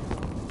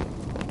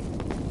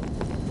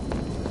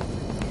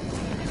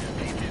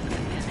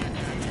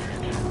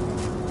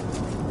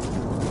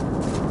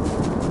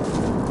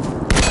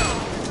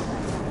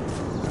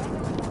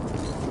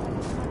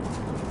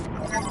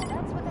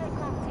 That's what I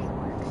call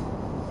teamwork.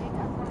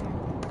 Data acquired.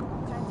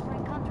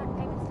 Transferring contract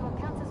payments to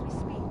accounts as we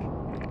speak.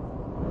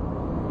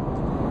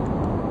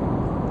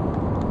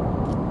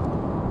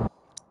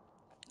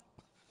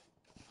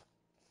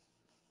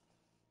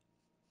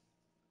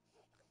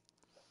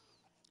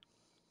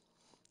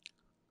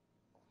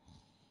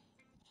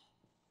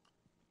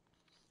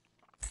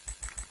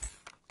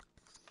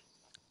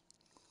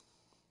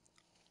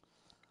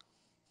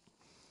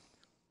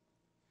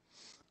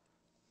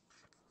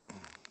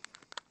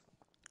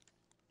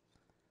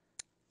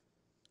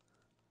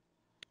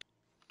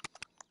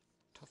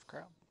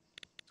 crowd.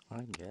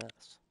 I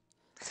guess.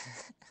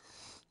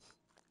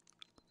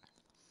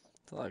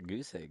 It's a lot of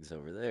goose eggs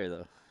over there,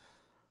 though.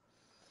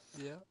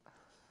 Yeah.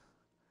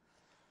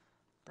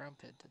 Brown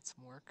Pit did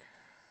some work.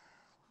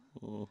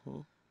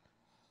 Mm-hmm.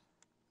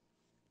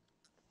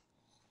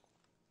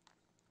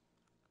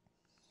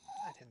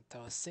 I didn't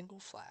throw a single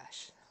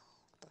flash.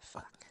 What the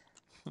fuck?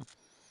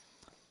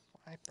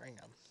 Why bring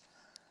them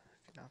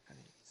if you're not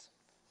gonna use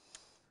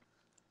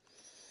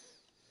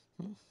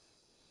them?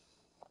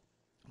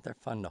 They're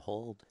fun to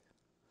hold.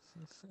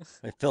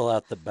 They fill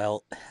out the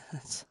belt.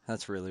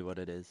 That's really what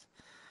it is.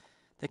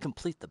 They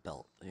complete the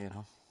belt, you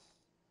know.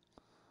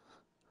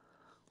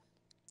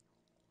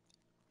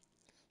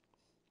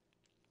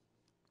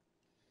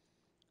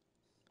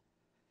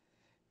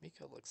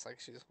 Miko looks like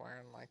she's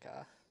wearing like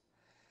a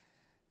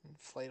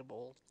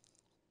inflatable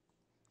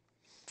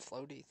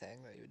floaty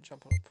thing that you would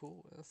jump in a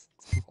pool with.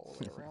 It's all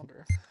the way around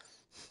her.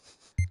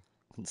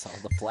 It's all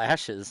the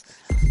flashes.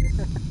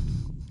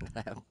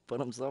 I have to put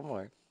them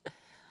somewhere.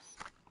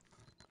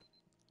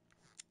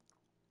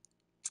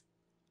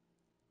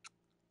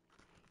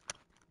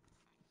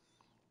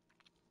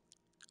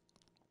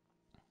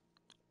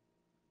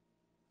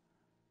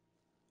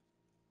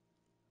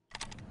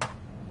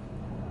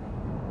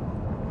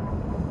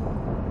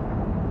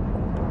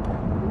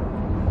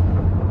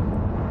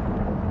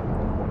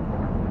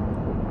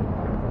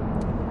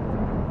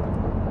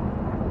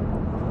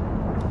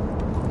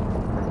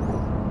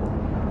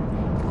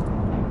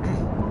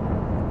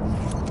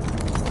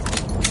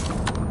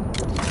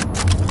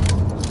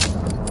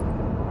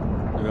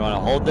 Do we want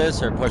to hold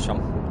this or push them?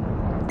 I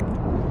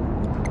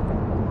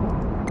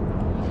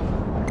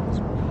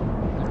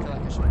feel like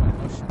I should put a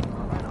motion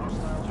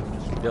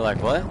on. You're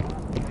like, what?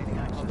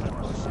 I'll put a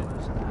motion.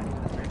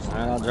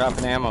 Alright, I'll drop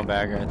an ammo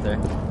bag right there.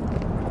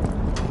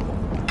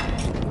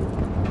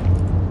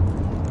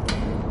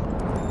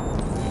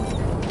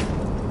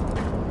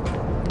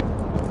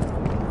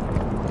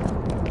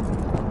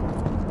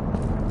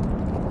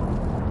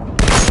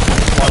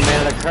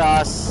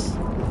 Across.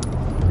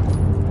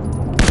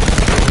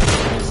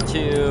 There's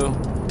two.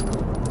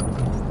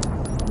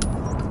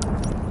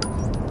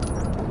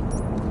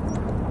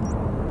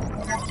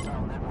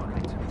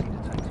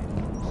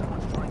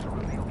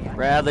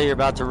 Bradley, you're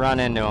about to run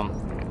into him.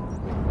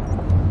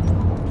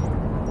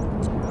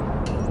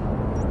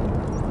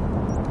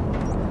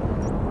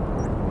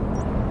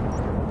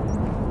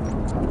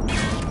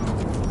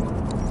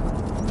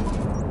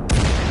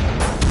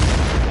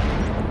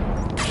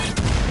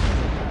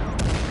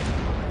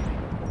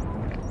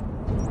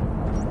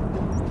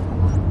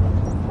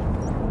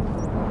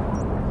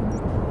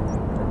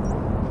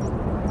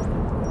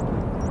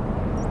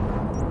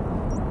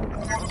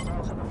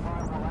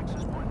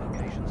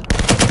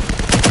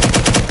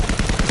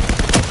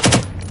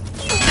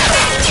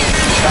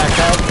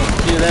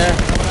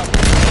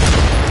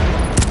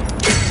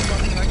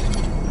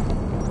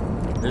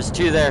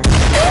 Two there.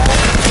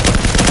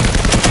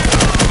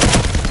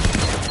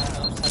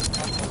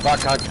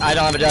 Fuck, I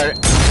don't have a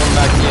dart. Come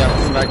back to you.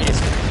 Come back to you.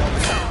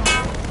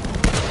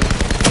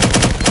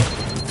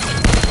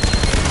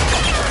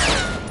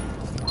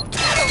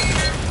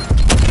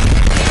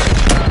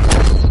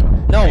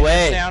 No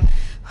way.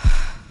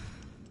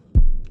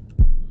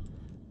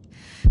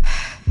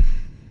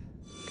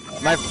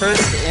 My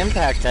first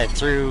impact I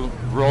threw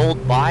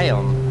rolled by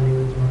him.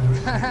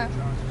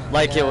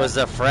 Like it was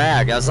a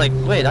frag. I was like,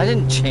 wait, I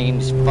didn't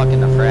change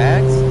fucking the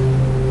frags.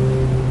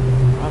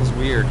 That was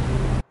weird.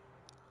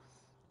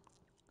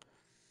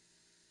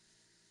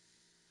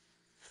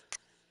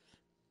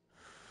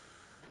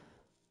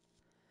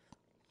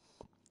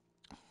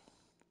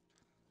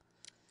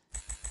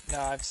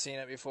 No, I've seen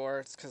it before.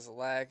 It's because of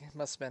lag. It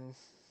must have been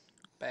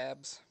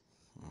Babs.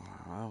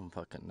 I don't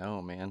fucking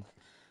know, man.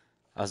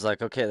 I was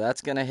like, okay, that's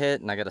gonna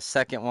hit, and I got a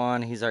second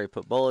one. He's already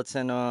put bullets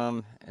in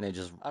him, and it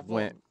just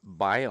went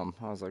by him.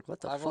 I was like,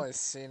 what the fuck? I've only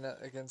seen it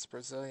against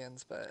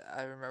Brazilians, but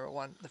I remember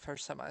the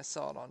first time I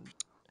saw it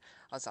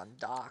I was on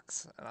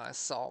docks, and I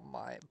saw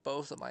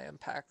both of my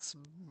impacts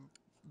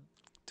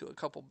do a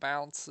couple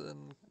bounce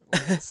and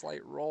like a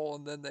slight roll,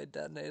 and then they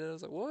detonated. I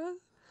was like, what?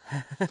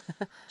 Did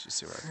you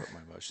see where I put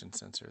my motion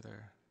sensor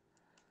there?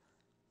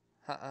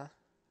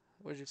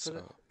 Where'd you put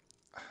it?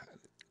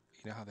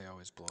 You know how they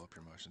always blow up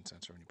your motion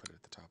sensor when you put it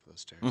at the top of those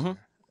stairs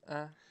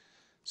there?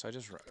 So I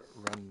just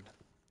run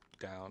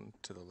down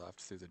to the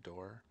left through the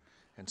door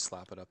and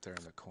slap it up there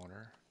in the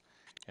corner,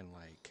 and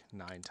like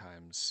 9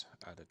 times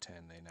out of 10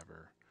 they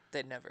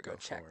never go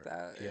check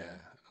that. Yeah,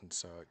 and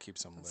so it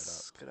keeps them lit up.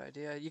 That's a good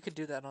idea. You could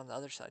do that on the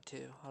other side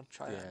too. I'll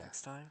try that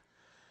next time.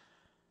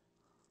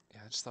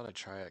 Yeah, I just thought I'd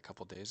try it a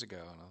couple days ago,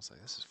 and I was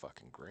like, this is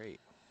fucking great.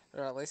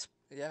 Or at least,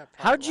 yeah.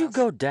 How'd you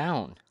go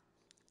down?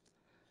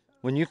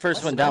 When you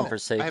first went down,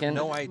 Forsaken? I have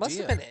no idea. Must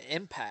have been an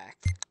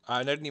impact.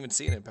 I didn't even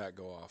see an impact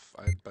go off.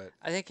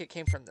 I think it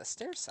came from the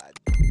stair side.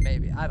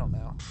 Maybe. I don't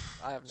know.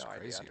 I have no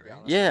idea. To be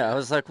honest. Yeah, I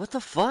was like, what the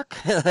fuck?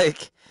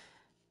 Like.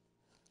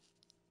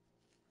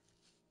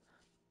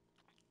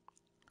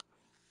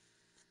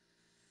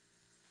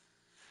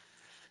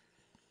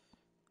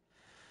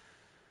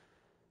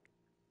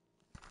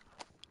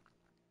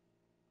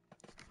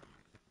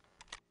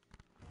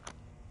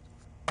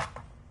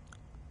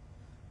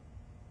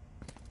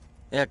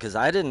 Yeah, because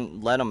I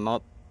didn't let him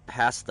up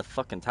past the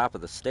fucking top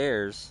of the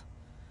stairs,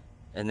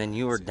 and then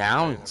you were See, I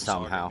down never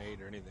somehow. saw a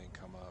grenade or anything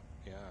come up.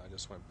 Yeah, I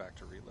just went back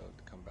to reload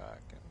to come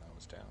back, and I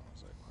was down. I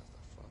was like, what the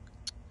fuck?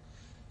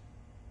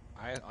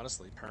 I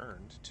honestly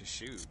turned to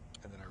shoot,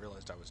 and then I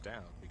realized I was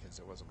down because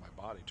it wasn't my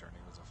body turning,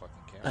 it was a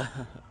fucking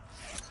camera.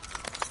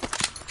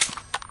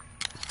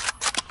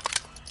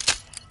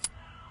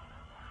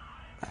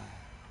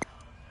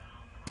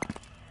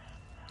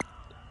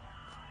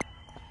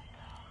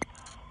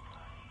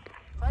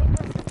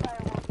 Bypass the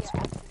firewall via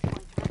access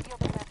point to reveal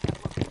the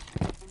laptop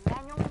location and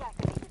manually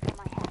activate it from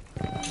my hack.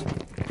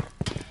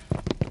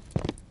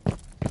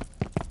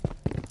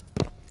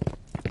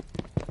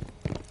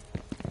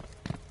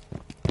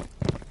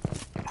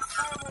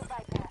 Firewall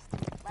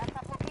bypassed.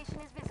 Laptop location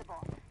is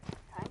visible.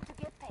 Time to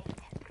get paid.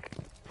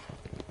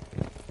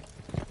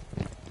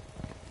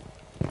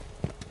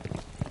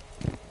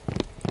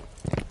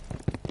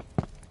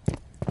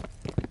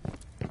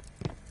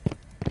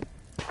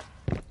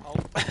 Oh,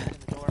 in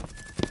the door.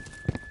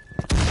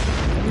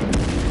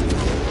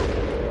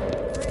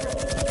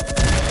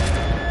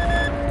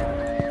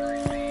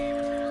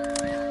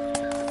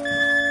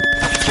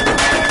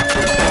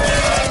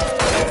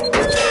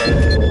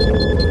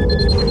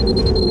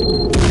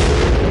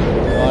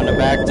 Go on the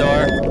back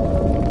door.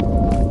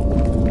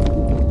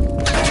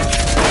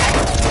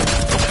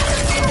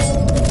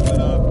 Lit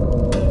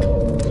up.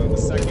 It was on the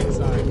second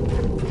side.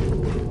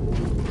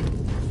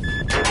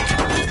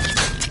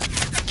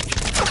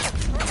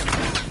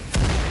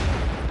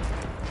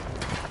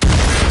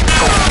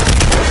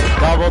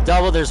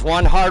 Double. There's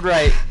one hard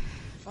right.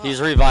 He's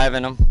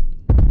reviving him.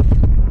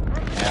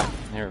 Yeah,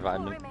 he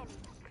revived him.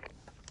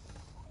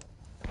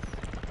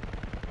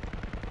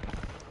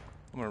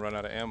 I'm gonna run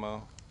out of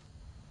ammo.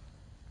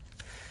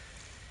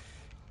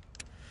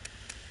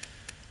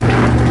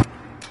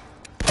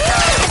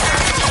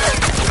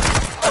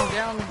 I'm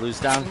down. Blue's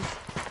down.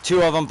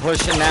 Two of them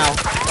pushing now.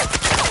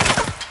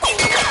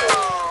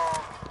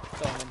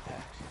 Film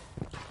impact.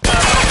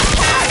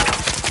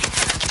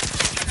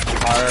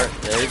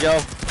 Alright, there you go.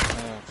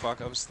 Oh,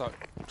 fuck, I was stuck.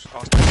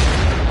 Told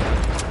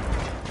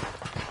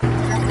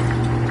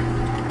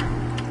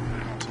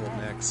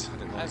Nex. I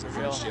didn't know I I was have, a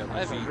gonna real, finish yet. I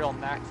have a real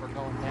knack for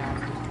going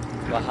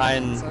down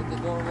Behind. inside the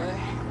doorway.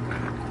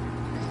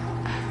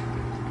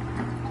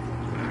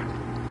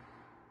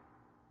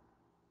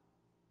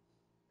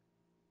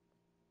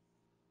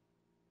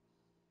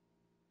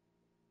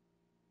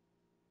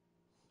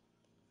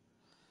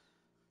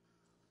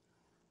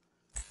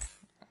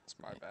 That's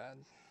my bad.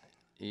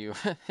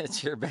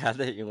 It's your bad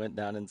that you went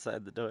down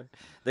inside the door.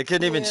 They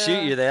couldn't even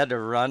shoot you. They had to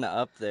run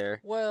up there.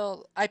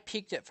 Well, I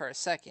peeked it for a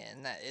second,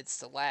 and that it's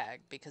the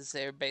lag because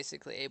they're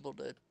basically able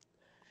to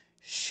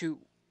shoot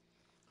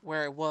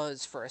where I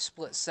was for a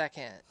split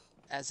second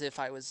as if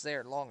I was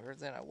there longer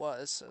than I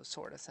was, so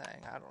sort of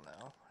thing. I don't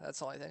know. That's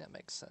the only thing that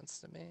makes sense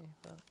to me.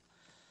 But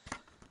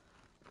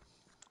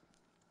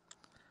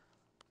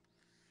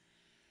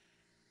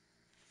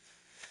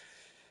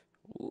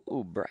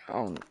Ooh,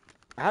 Brown.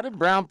 How did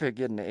Brown pick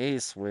get an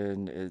ace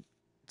when it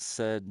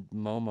said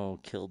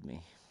Momo killed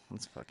me?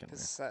 That's fucking weird.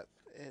 because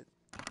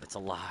It's a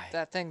lie.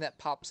 that thing that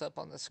pops up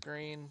on the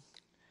screen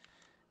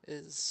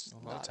is A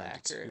lot of not times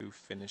it's accurate. who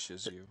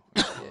finishes you.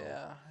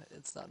 Yeah,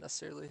 it's not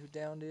necessarily who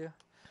downed you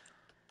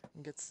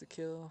and gets the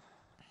kill.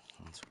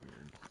 That's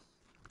weird.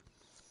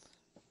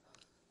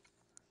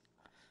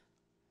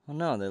 Oh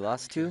no, they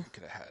lost two? I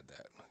could have had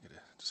that. I could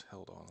have just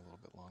held on a little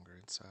bit longer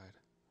inside.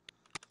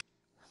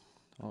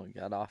 Oh, we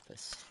got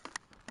office.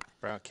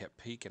 Brown kept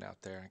peeking out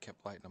there and I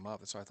kept lighting him up.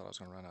 That's why I thought I was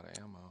going to run out of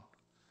ammo.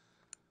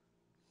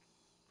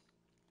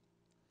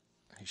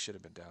 He should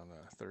have been down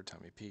the third time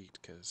he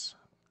peeked because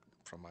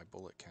from my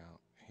bullet count,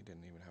 he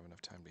didn't even have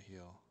enough time to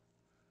heal.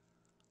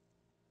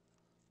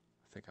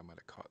 I think I might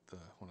have caught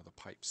one of the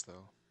pipes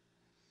though.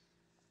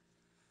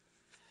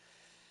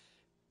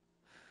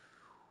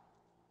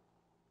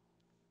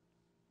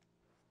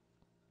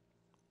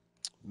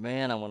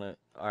 Man, I want to.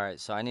 Alright,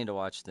 so I need to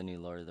watch the new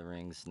Lord of the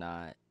Rings,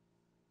 not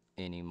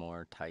any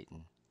more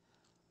Titan.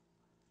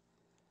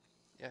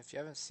 Yeah, if you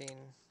haven't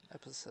seen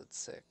episode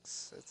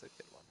 6, it's a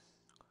good one.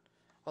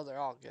 Well, they're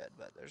all good,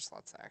 but there's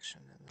lots of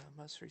action in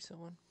the most recent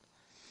one.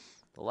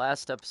 The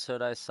last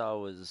episode I saw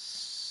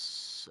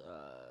was.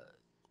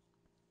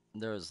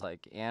 There was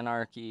like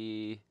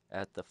anarchy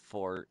at the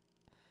fort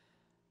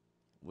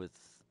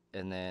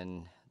and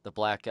then the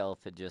Black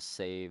Elf had just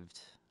saved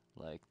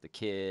like the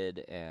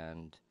kid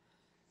and.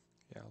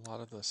 Yeah, a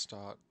lot of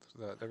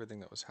the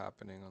everything that was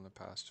happening on the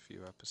past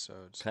few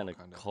episodes Kind of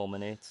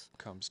culminates.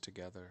 comes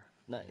together.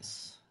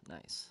 Nice.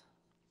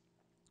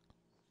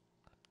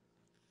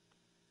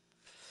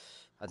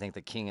 I think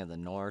the King of the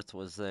North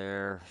was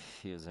there.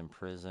 He was in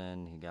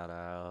prison. He got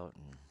out.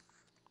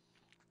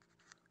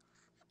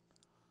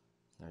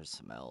 And there's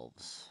some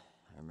elves.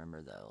 I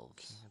remember the elves.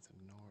 King of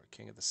the North,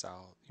 King of the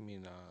South. You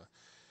mean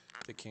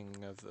the King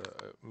of the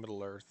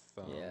Middle Earth?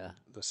 Yeah.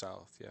 The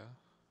South, yeah?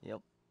 Yep.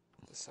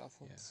 The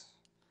Southlands.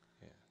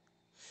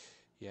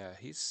 Yeah,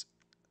 he's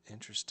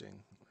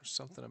interesting. There's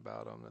something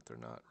about him that they're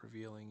not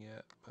revealing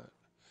yet, but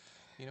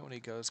you know when he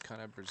goes kind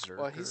of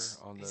berserker Well, he's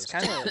on those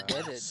kind two of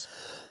admitted guys?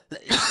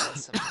 that he's done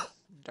some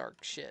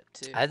dark shit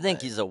too. I think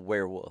but- he's a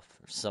werewolf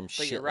or some But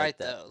shit you're right like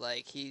that. though.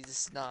 Like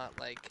he's not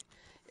like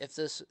if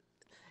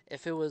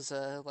it was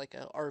like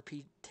a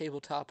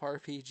tabletop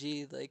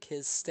RPG, like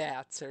his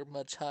stats are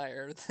much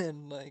higher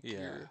than like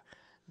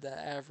the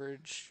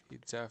average. He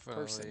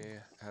definitely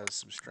person. has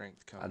some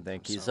strength coming. I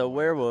think from he's a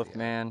somewhere that werewolf, the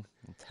man.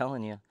 I'm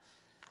telling you.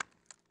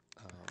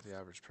 The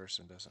average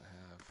person doesn't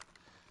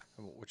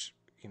have, which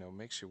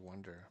makes you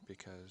wonder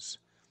because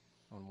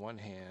on one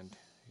hand,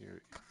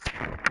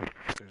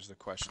 there's the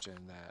question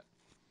that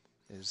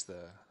is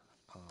the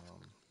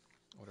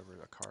whatever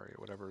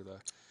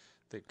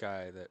the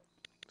guy that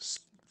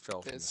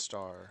fell from the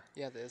star.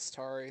 Yeah, the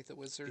Istari, the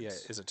wizards. Yeah,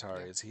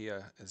 Izatari.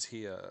 Yeah. Is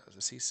he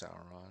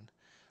Sauron,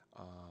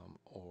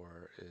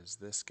 or is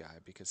this guy?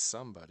 Because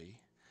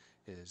somebody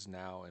is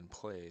now in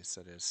place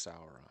that is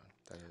Sauron.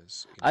 That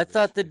is. I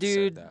thought the they've said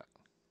dude. that.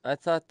 I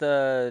thought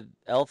the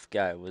elf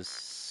guy was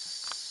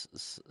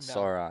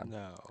Sauron.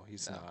 No,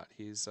 he's not.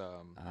 He's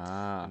an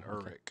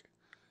Uruk.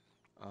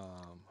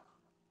 Am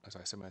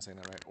I saying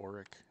that right?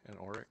 Uruk and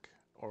Uruk,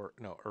 or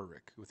no,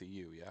 Uruk with a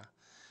U, yeah.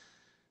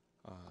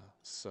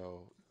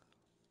 So,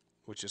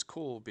 which is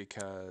cool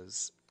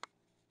because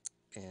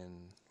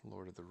in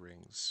Lord of the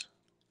Rings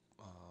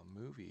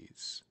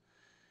movies,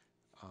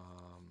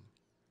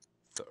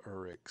 the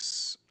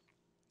Uruks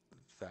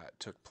that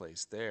took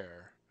place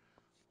there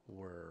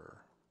were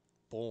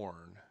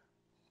born,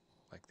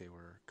 like they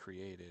were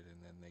created,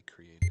 and then they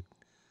created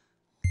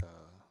the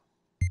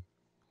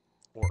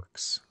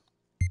orcs.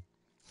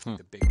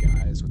 The big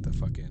guys with the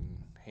fucking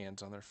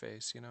hands on their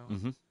face,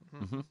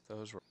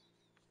 Those were.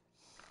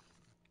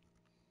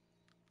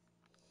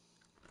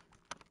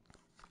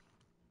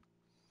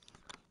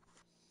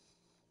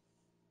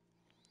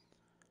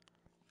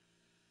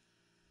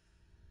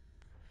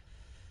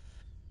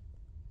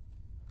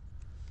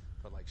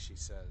 But like she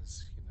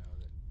says,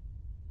 that.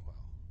 Well,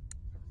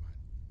 never mind.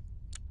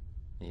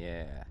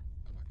 Yeah.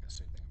 I'm not gonna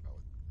say anything about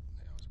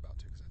what I was about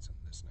to, because that's in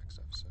this next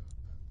episode.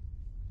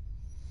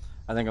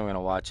 I think I'm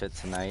gonna watch it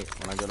tonight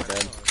when I go to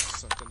bed.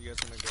 Something you guys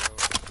wanna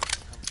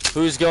go?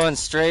 Who's going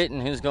straight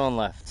and who's going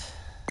left?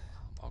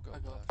 I'll go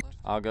left.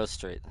 I'll go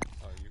straight.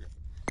 Oh, you're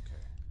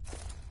okay.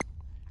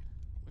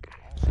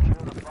 Secure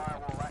the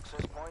firewall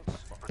access points,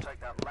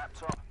 protect that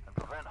laptop, and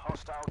prevent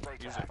hostile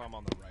data. Usually if I'm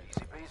on the right.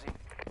 Easy peasy.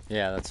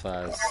 Yeah, that's what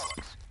I was.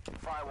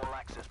 Firewall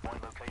access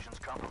point locations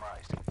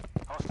compromised.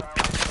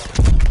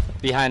 Hostile.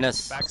 Behind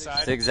us.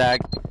 Backside.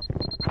 Zigzag.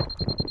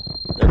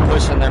 They're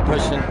pushing. They're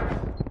pushing.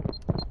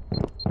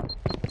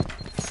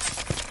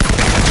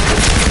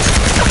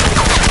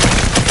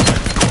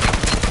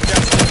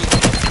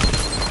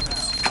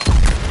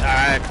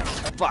 Alright.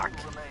 Fuck.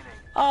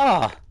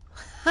 Ah.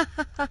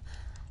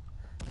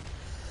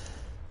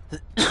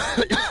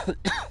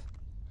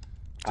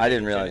 I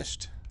didn't realize.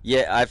 Finished?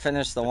 Yeah, I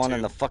finished the one in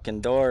two? the fucking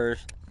door.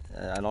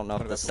 I don't know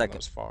What if the about the one that second.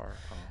 was far?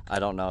 Oh, I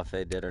don't know if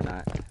they did or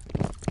not.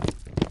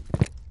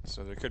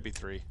 so there could be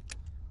 3.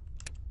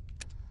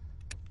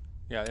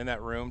 Yeah, in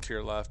that room to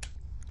your left,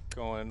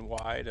 going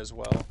wide as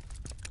well.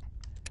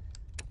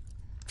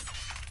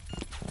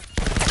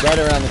 Right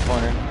around the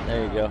corner.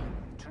 There you go.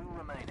 2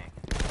 remaining.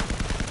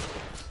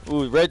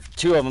 Ooh, red.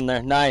 2 of them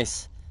there.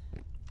 Nice.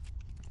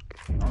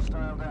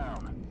 Hostile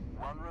down.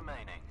 1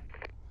 remaining.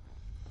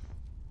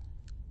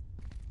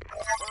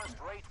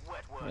 First-rate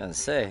wet work. I'm gonna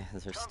say,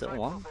 is there still Contract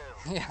one?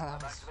 fulfilled. Yeah, that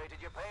I've was activated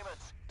your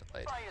payments.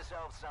 delayed. Buy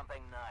yourself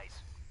something nice.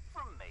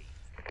 From me.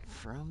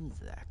 From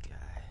that guy.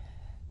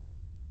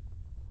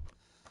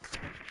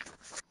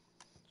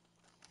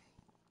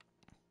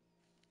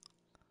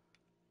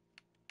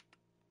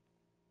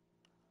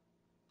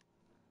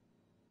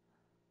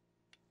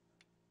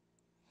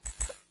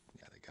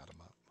 Yeah, they got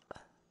him up.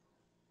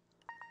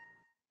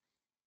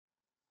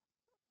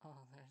 Oh,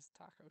 there's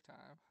taco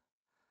time.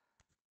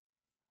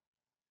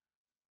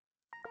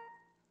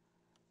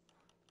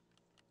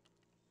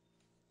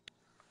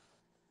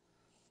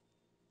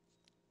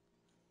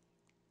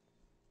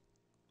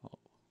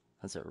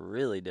 That's a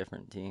really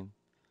different team.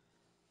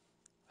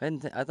 I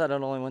thought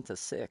it only went to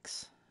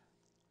 6.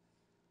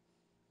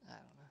 I don't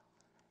know.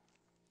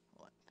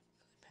 What?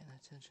 Paying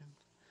attention?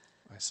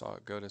 I saw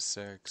it go to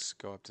 6,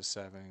 go up to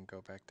 7,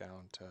 go back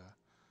down to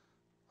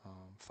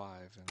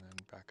 5, and then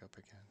back up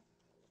again.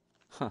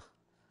 Huh.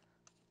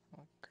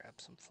 I'll grab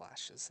some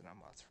flashes and I'm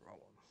gonna throw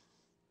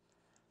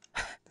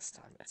them. This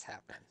time it's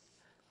happening.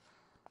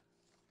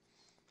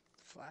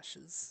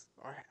 Flashes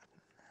are happening.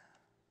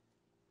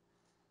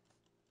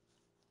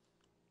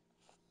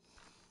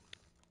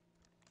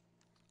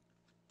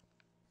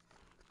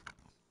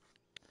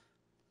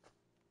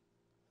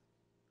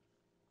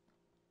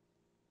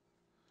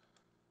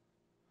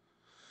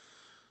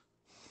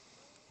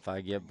 If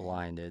I get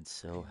blinded,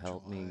 so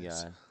help me Angel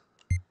eyes. God.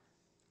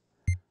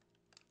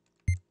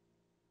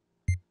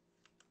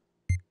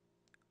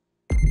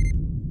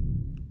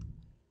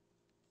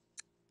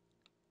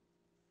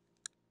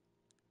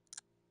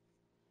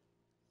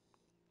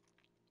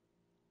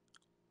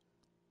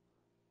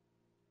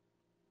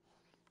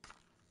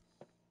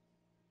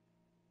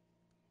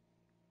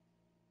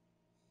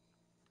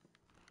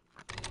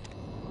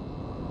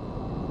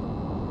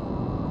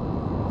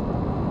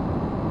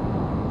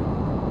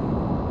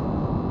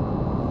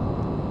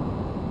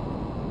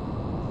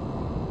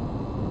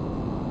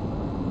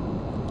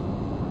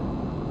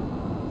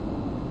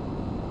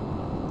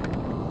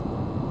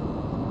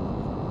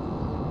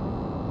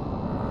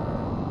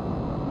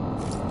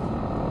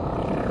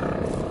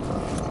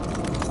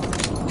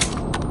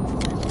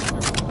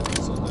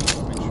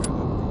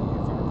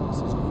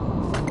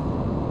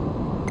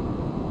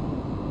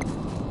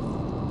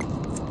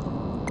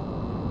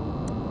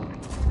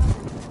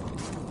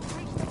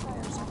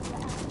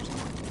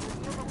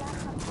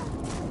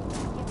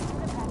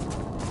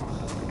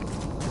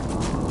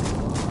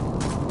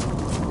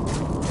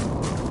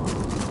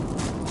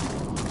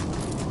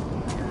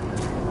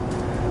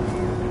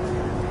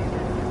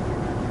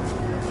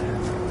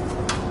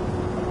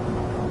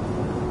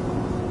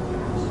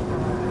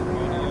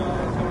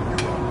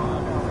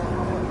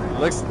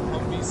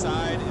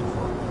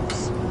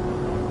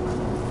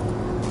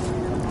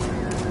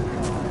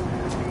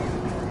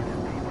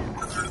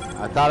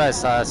 I thought I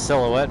saw a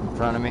silhouette in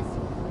front of me.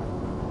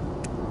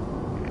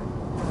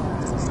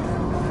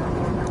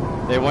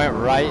 They went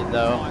right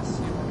though.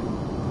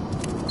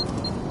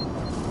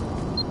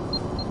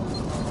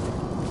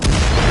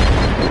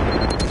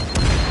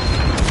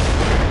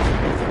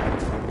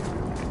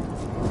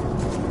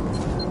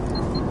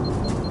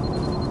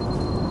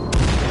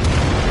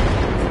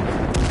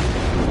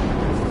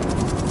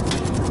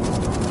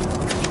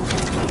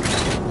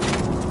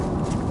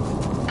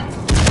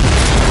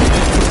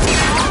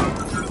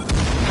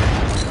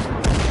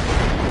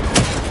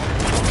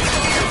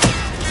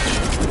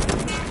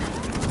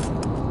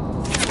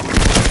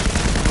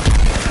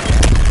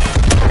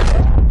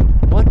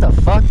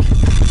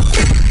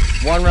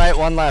 One right,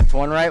 one left.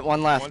 One right,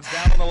 one left. One's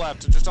down on the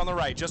left. Just on the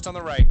right. Just on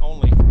the right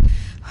only.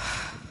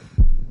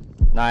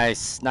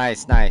 Nice,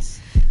 nice, nice.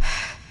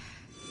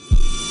 Dude,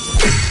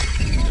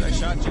 I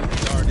shot you in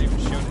the dart. Even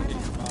showed it in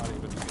your body,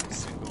 but you get a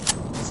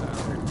single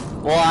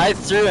sound. Well, I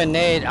threw a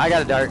nade. I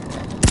got a dart.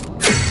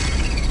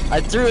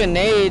 I threw a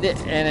nade,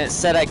 and it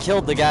said I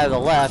killed the guy to the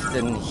left,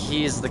 and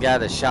he's the guy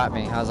that shot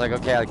me. I was like,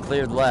 okay, I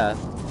cleared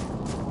left.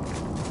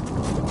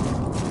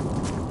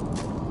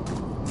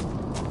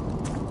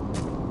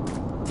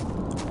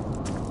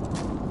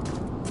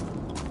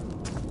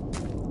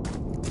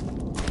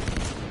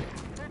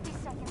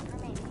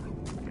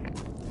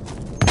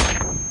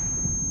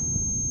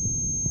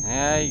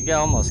 Yeah, you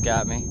almost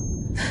got me.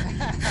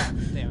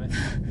 Damn it.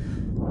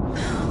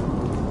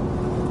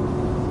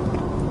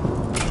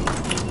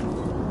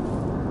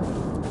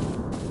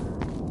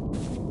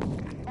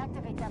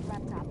 Activate that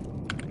laptop.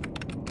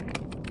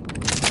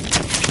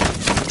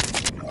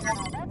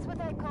 Now that's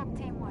what I call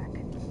teamwork.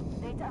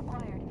 Data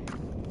acquired.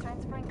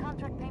 Transferring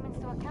contract payments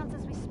to accounts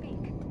as we speak.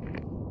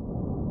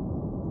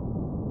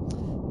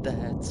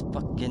 That's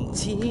fucking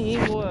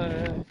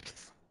teamwork.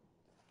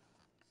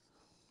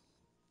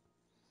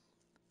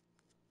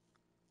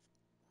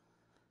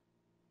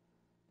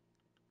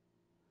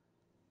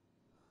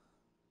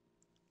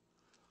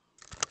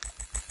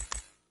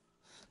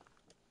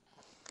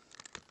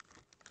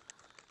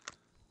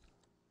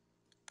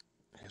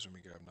 Here's when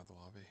we get up another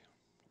lobby.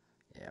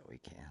 Yeah, we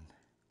can.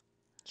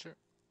 Sure.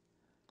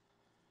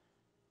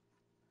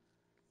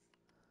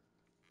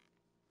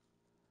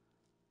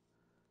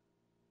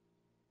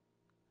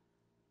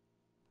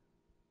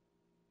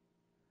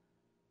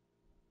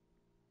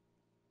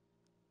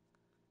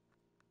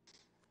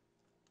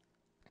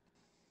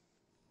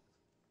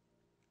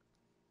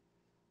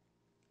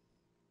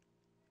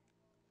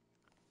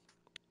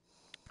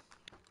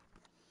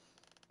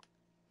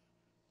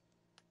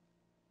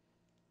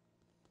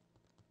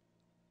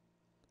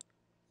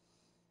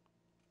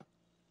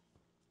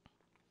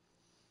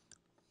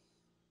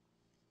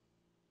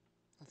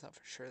 I thought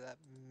for sure that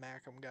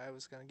Macam guy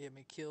was gonna get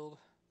me killed.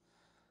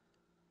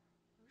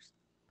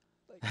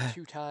 Like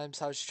 2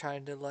 times I was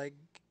trying to like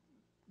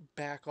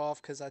back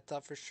off because I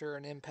thought for sure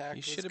an impact He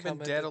was should have been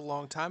coming dead to a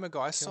long time ago.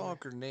 I kill saw me. a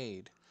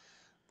grenade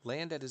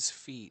land at his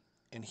feet,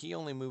 and he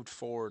only moved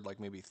forward like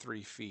maybe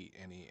 3 feet,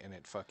 and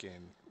it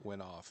fucking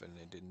went off, and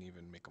it didn't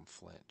even make him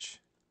flinch.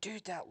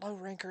 Dude, that low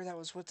ranker that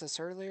was with us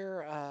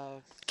earlier,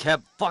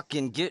 Kept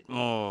fucking getting.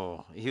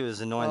 Oh, he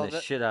was annoying the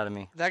shit out of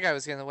me. that guy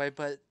was getting in the way,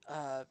 but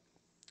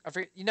I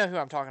forget. You know who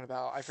I'm talking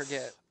about? I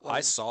forget. What I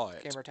his saw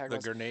it. gamer tag The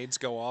was. grenades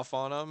go off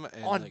on him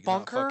and On like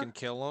bunker? not fucking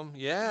kill him.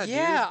 Yeah,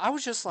 Yeah, dude. I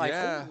was just like,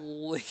 Yeah.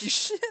 holy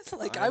shit!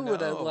 Like I I would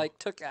have know. like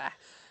took a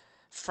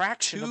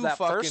fraction 2 of that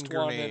fucking first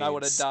one and I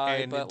would have grenades,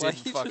 died, and but it like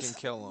didn't he fucking just,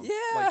 kill him.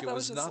 yeah, Like it I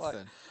was just nothing.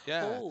 like,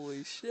 Yeah.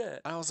 holy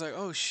shit! I was like,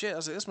 oh shit. I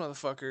was like, this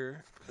motherfucker.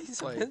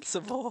 He's like,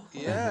 invincible.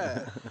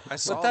 Yeah. I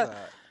saw that-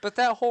 that. But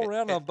that whole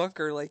round on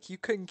bunker, like you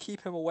couldn't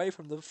keep him away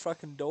from the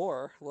fucking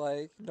door.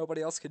 Like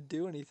nobody else could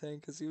do anything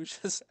because he was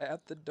just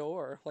at the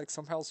door, like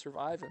somehow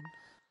surviving,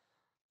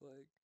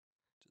 like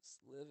just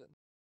living.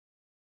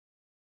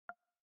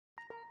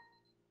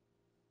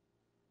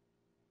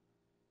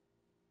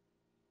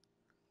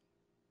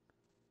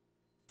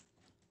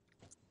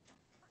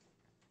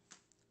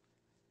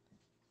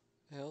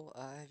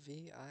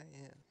 Livin.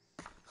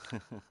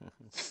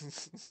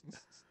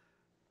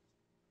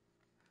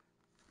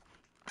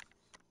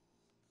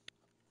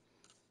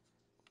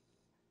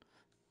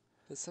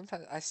 But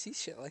sometimes I see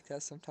shit like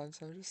that. Sometimes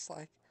I'm just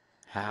like,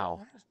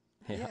 How?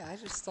 yeah, I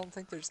just don't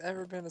think there's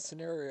ever been a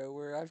scenario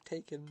where I've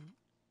taken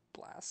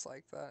blasts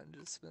like that and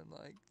just been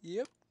like,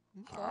 yep.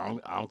 Okay.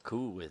 I'm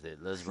cool with it.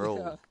 Let's roll.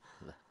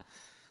 Yeah.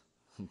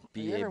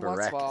 Be Every a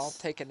once in a while, I'll Baracus.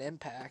 take an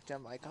impact.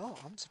 I'm like, oh,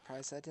 I'm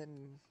surprised that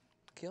didn't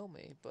kill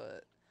me,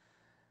 but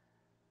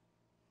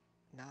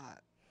not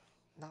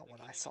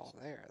what I saw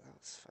there. That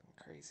was fucking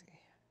crazy.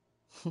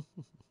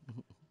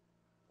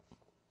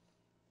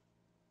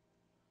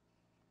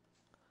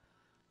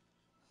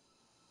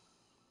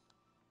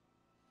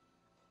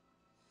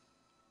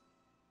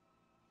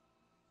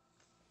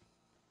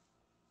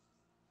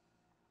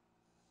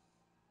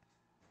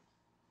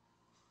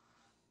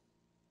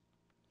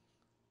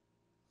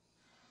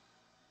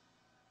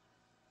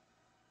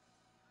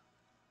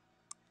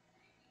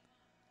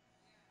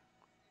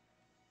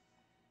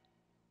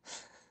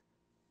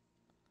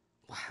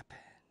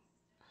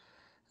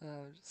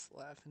 I'm just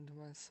laughing to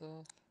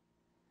myself.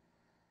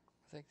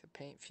 I think the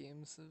paint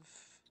fumes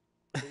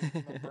have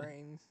leaving my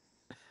brain.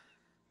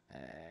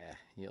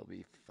 You'll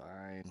be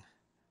fine.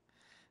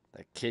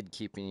 That kid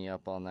keeping you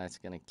up all night's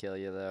gonna kill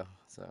you, though.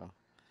 So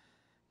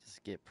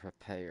just get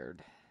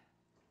prepared.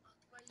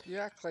 You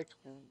act like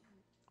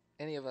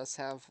any of us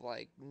have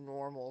like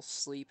normal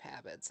sleep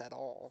habits at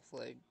all.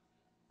 Like,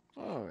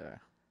 Oh yeah.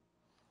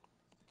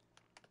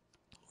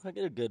 I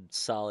get a good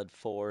solid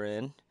 4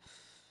 in.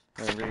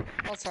 Every...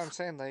 that's what I'm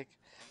saying. Like,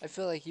 I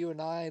feel like you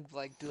and I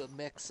like do a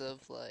mix of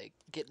like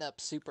getting up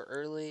super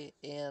early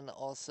and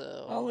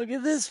also. Oh, look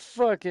at this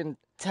fucking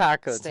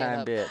taco Staying time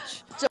up.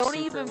 bitch. Don't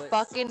Super even late.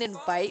 fucking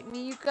invite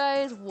me, you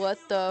guys. What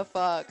the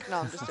fuck? No,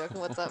 I'm just joking.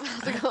 What's up?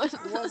 How's it going?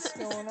 What's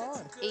going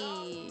on?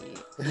 Hey.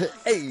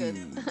 Hey.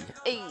 Good.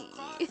 Hey.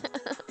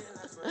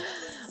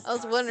 I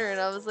was wondering.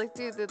 I was like,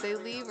 dude, did they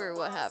leave or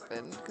what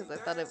happened? Because I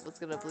thought it was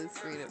gonna blue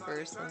screen at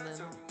first, and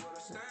then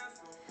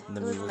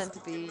it was meant to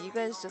be. You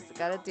guys just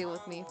gotta deal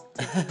with me.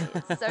 15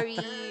 minutes. Sorry.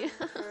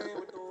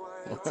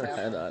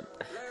 Right on.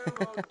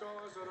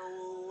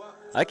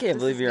 I can't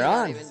This believe is you're me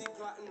not on. even-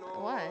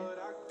 Why?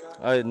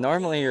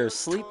 Normally you're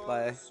asleep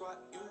by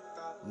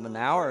an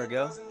hour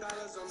ago.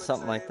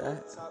 Something like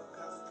that.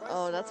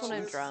 Oh, that's when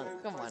I'm drunk.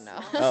 Come on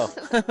now. Oh.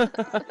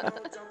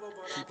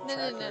 Keeping No, track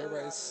no, of no.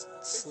 everybody's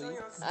sleep.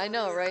 I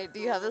know, right? Do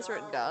you have this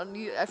written down?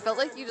 I felt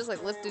like you just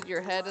like lifted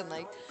your head and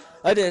like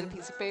I took, like, did. a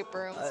piece of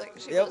paper and was like,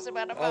 she Yep. goes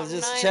about I was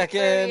just 9:30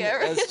 checking.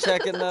 every- I was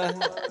checking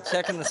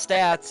the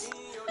stats.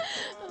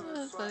 Oh,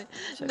 that's funny.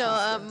 Checking No,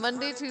 the stats.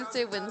 Monday,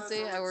 Tuesday,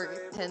 Wednesday I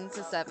work 10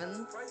 to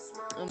 7,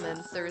 and then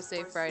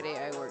Thursday, Friday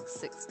I work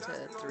 6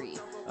 to 3.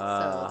 So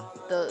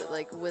the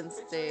like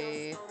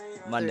Wednesday,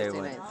 Monday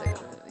Thursday went.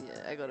 nights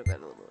I go to bed a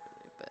little early.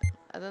 But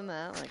other than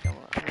that, like I'm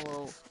a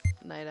little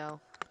night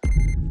owl.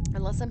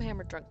 Unless I'm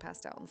hammered drunk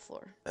passed out on the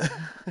floor.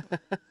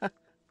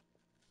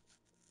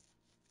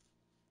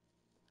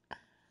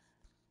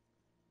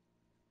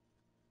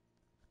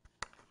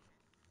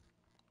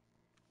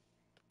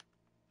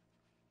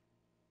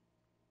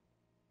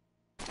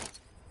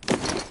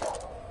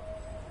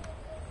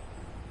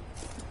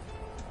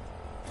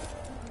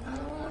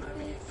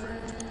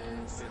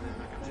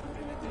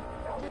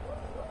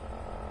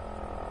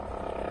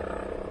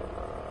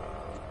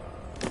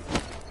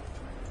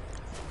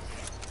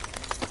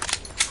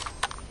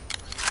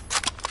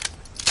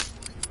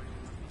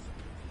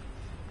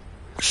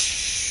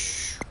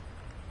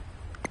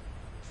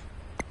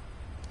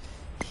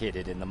 Hit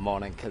it in the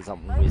morning because I'm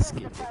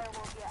whiskey.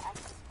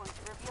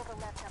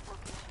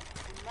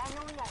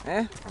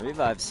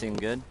 Revives seem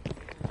good.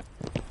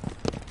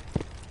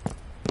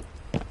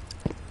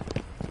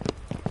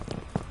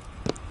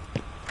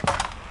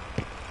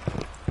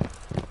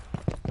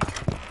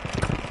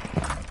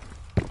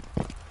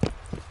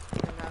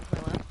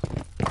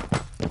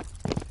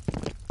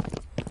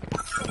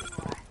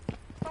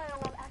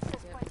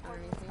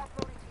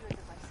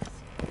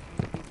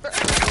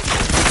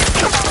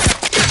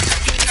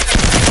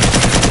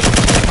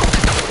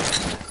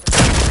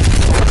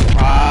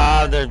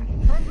 They're...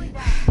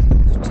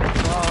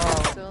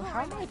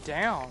 How am I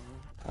down?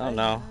 I don't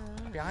know.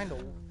 Behind a...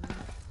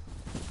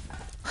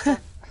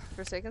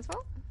 Forsaken's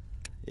fault?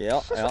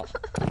 Yep.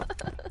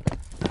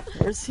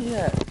 Where's he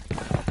at?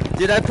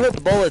 Dude, I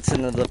put bullets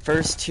into the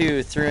first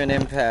 2 through an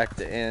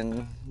impact,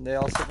 and they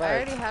all survived. I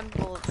already had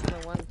bullets in the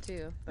 1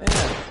 too.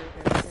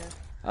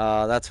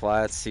 Yeah. That's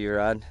why it's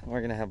C-Rod.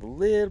 We're gonna have a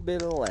little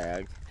bit of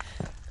lag.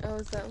 Oh,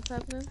 is that what's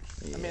happening?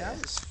 Yeah. I mean, I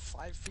was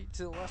 5 feet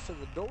to the left of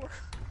the door.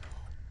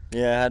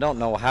 Yeah, I don't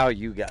know how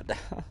you got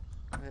down.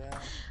 Yeah.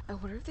 I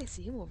wonder if they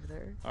see him over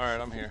there. All right,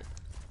 I'm here.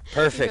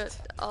 Perfect.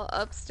 All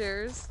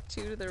upstairs,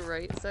 2 to the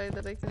right side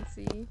that I can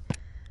see.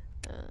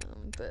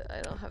 But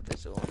I don't have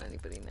visual on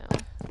anybody now.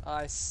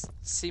 I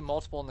see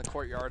multiple in the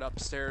courtyard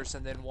upstairs,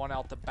 and then one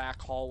out the back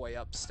hallway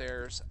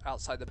upstairs,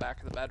 outside the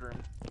back of the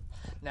bedroom.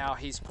 Now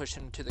he's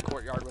pushing to the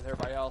courtyard with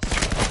everybody else.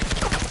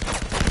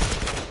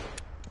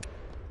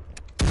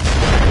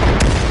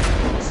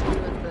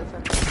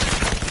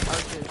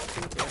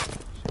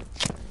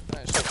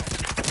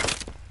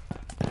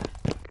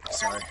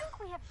 Sorry.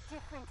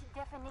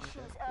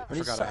 I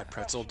forgot I had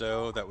pretzel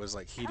dough that was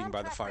like heating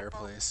by the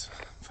fireplace.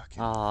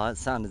 Fucking. Oh, that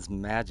sounded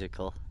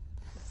magical.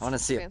 I want to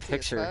see a Fancy as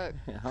picture.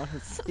 I want to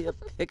see a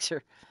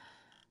picture.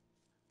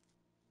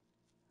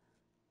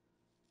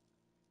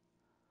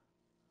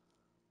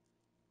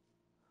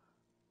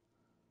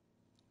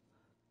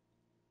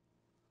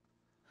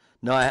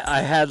 No, I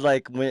had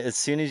like as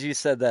soon as you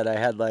said that, I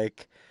had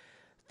like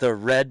the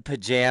red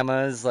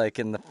pajamas, like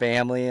in the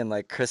family, and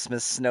like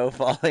Christmas snow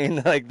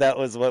falling. Like that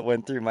was what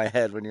went through my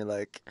head when you're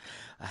like,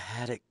 I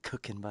had it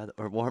cooking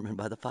or warming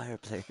by the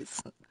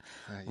fireplace.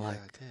 Yeah, Like,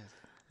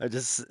 I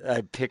did.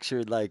 I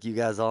pictured like you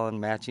guys all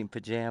in matching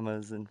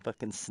pajamas and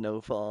fucking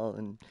snowfall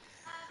and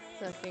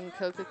Fucking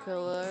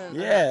Coca-Cola.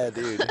 yeah,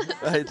 dude.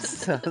 I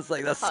was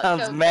like, that Hot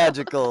sounds cocoa.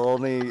 magical.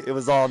 Only it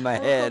was all in my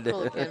head.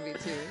 Coca-Cola can be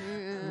too.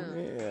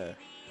 Yeah.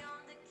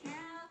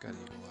 Got an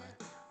evil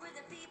eye.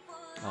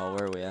 Oh,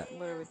 where are we at?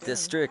 What are we doing?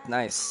 District,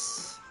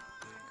 nice.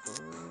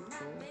 Cool.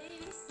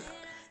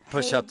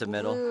 Push Hey, up the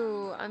middle.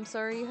 Blue, I'm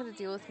sorry you had to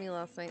deal with me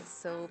last night.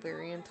 So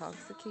very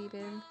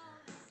intoxicated.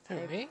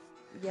 Who, me?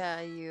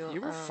 Yeah, you.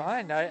 You were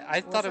fine. I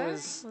thought it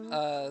was.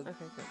 Okay,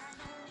 good.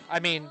 I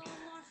mean,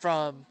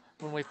 from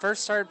when we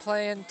first started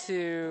playing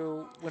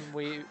to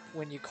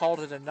when you called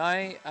it a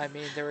night. I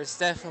mean, there was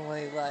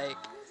definitely like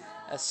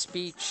a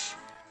speech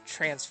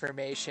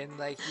transformation.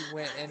 Like you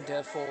went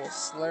into full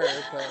slur,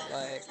 but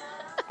like.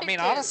 I mean,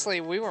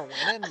 honestly, we were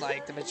winning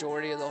like the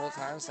majority of the whole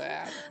time. So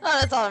oh,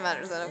 that's all that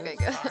matters then. Okay,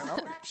 good. I don't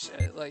give a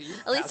shit. Like, you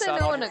At least I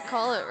know when to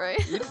call it, right?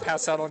 You can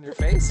pass out on your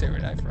face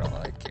every night for all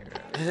I care.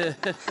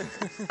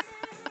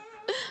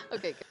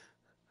 Okay, good.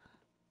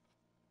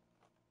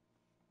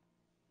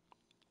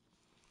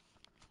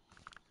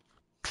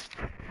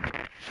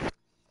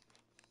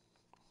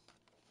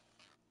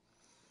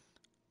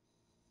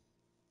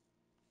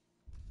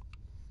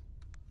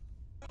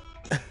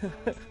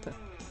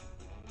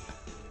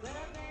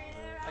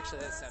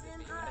 Actually, that sounded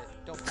mean.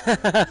 Don't.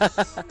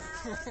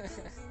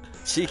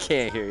 She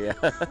can't hear you.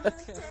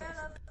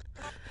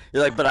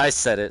 You're like, but I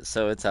said it,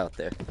 so it's out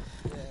there.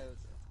 Yeah,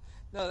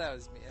 no, that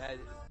was me.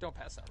 Don't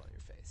pass out on your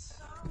face.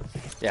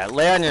 Yeah,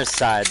 lay on your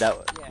side.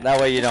 That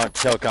way you don't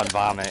choke on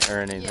vomit or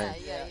anything.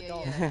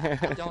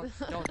 Yeah. Don't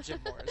Jim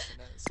Morrison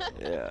it. So.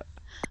 Yeah.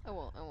 I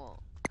won't.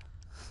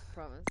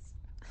 Promise.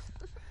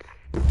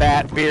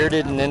 Fat,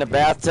 bearded, and in a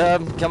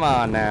bathtub? Come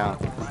on now.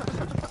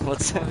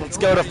 Let's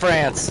go to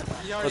France.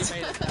 You already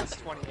made it past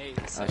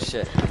 28. So oh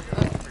shit. I'm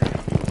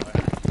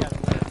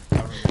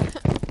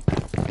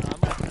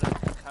gonna put a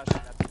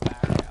concussion at the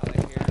back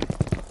alley here.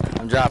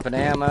 I'm dropping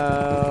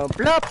ammo.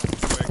 Blop.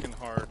 Quick and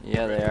hard.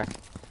 Yeah, they are.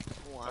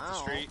 Wow. Up the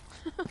street.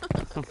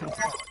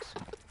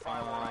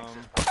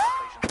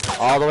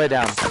 All the way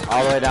down.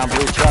 All the way down.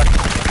 Blue truck.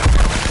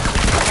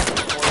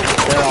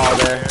 They're all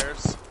there.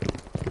 Stairs.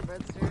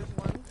 Red stairs,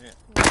 one. Yeah.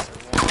 So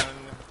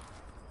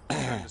one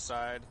on the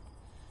side.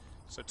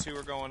 So two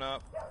are going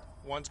up.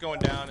 One's going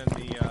down in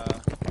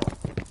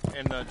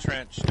the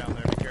trench down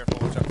there. Be careful.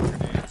 Watch out for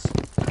grenades. Is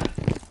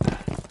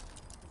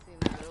he in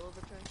the middle of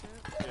the trench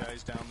yet? Yeah,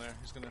 he's down there.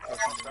 He's gonna throw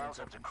some Hostiles grenades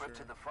have up, I'm decrypted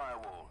sure. the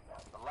firewall.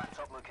 The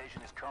laptop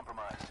location is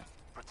compromised.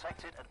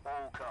 Protect it at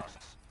all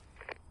costs.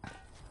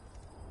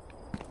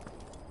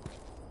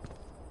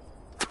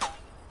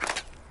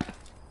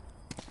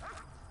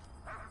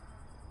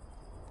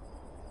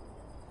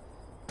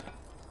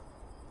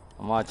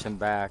 I'm watching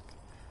back.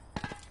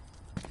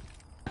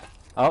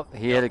 Oh,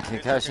 he hit a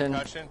concussion.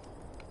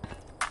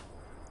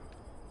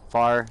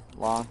 Far,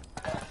 long.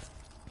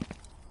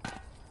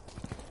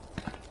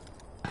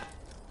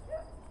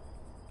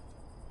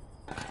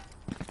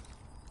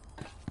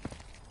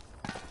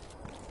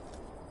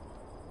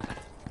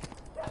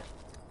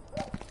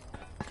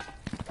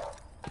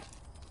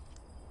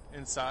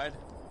 Inside.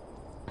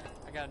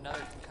 I got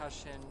another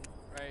concussion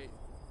right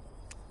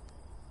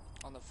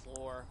on the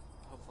floor.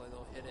 Hopefully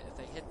they'll hit it. If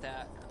they hit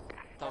that,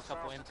 they'll a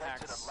couple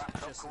impacts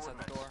just inside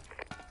the door.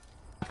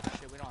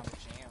 Shit, we don't have a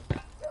jam.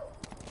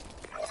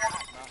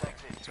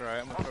 It's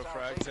alright, I'm gonna throw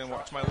frags in.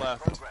 Watch my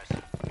left.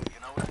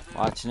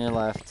 Watching your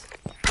left.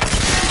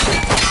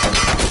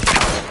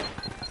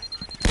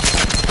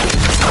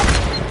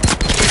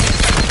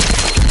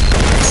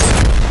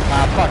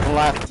 Fucking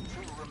left.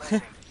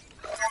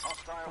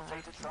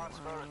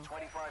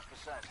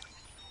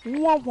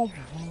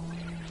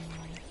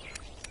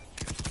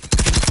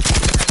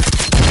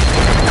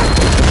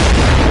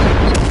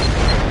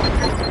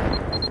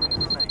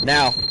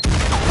 Now.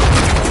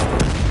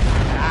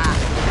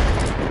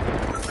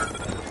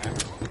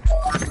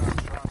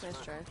 Nice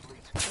try.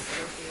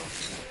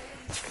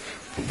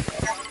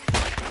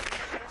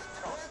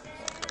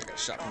 I got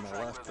shot from my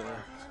left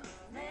there.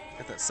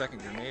 Got that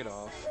second grenade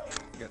off.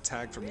 I got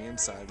tagged from the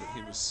inside, but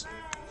he was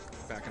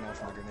backing off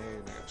from the grenade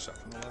and I got shot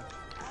from the left.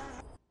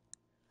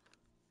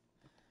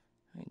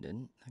 I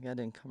didn't. That guy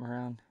didn't come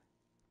around.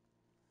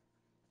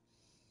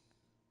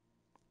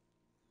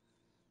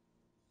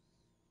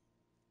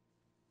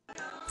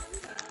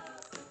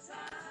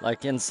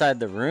 Like inside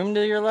the room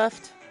to your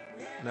left?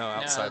 No,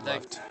 outside No,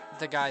 left.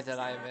 the guy that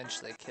I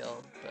eventually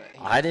killed, but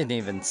I didn't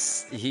even.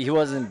 He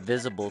wasn't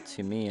visible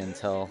to me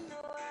until.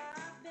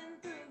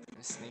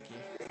 he's sneaky.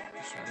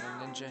 He's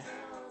running ninja.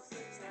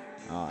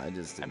 Oh, I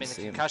just didn't I mean, the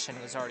see him. concussion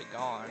was already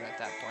gone at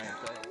that point,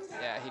 but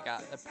yeah, he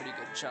got a pretty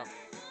good jump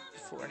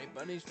before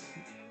anybody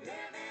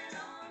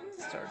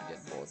started to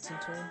get bullets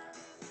into him.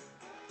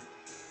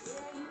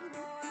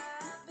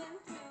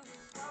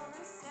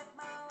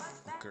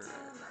 Grr.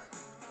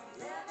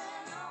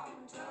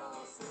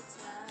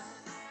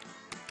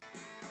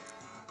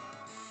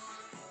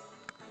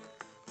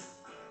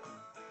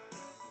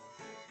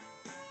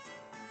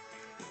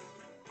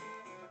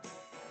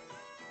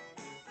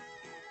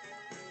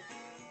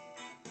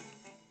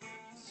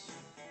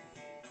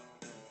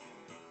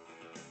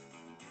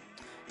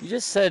 You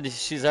just said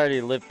she's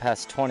already lived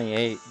past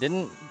 28.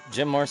 Didn't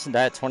Jim Morrison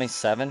die at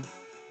 27?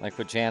 Like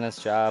with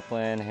Janis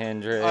Joplin,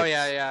 Hendrix. Oh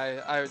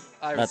yeah. I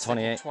Not was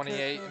 28.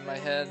 28 in my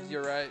head.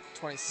 You're right.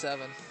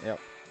 27. Yep.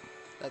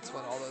 That's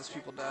when all those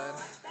people died.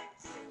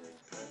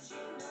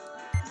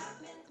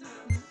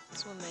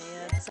 That's when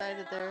they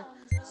decided their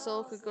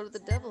soul could go to the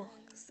devil.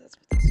 'Cause that's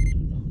what they said.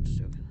 No, I'm just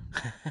joking.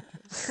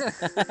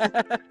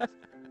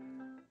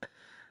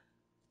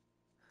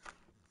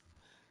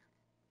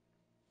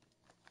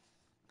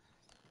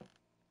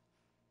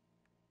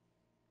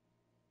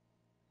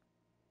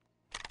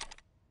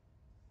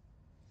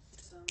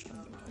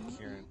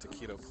 Hearing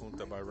Taquito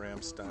Punta by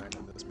Rammstein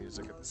and this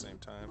music at the same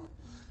time.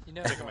 You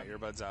know, Taking my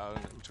earbuds out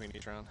in between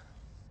each round.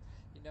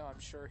 You know, I'm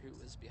sure who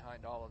was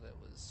behind all of it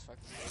was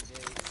fucking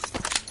Bill Gates.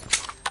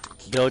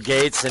 Bill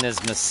Gates and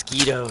his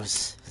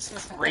mosquitoes. His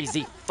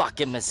crazy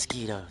fucking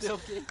mosquitoes. Bill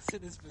Gates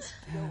and his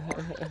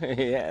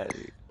mosquito. Yeah.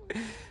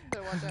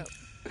 Better watch out.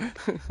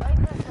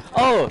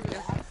 Oh,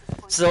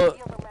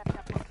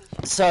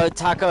 so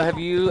Taco, have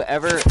you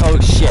ever? Oh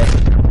shit.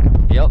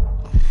 Yep.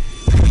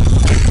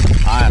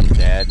 I'm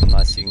dead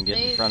unless you can get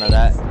in front of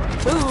that.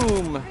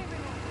 Boom.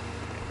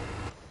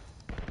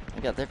 I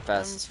got there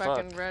fast as fuck.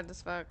 Fucking red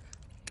as fuck.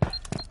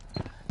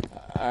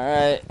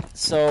 Alright,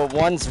 so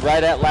one's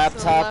right at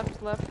laptop.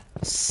 So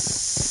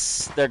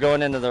left. They're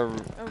going into the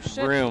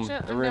room.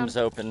 Shit, the room's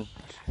down. open.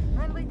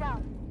 Friendly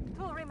down.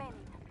 2 remaining.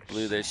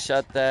 Blue, they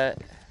shut that.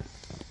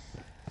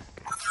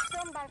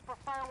 Stand by for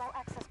firewall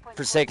access point.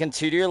 Forsaken,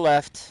 2 to your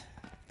left.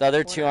 The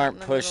other 2 One out aren't in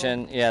the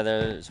pushing. Yeah,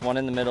 there's one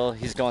in the middle.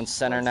 He's going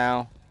center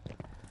now.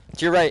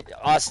 To your right,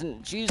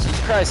 Austin. Jesus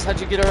Christ, how'd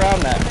you get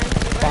around that?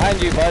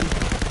 Behind you, bud.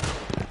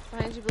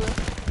 Behind you, Blue.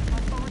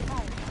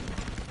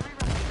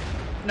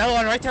 Another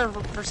one right there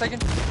for a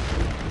second.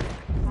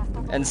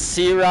 And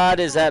C-Rod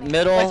is at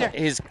middle. Right there.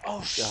 He's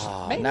Oh,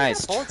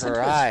 nice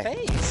try.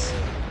 Face.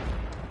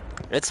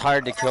 It's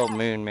hard to kill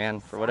Moon, man,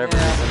 for whatever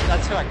Yeah, reason.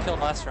 that's who I killed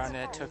last round,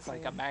 and it took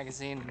like a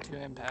magazine and 2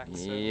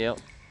 impacts. So. Yep.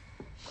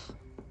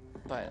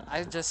 But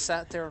I just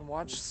sat there and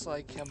watched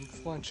like him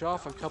flinch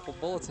off a couple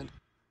bullets and.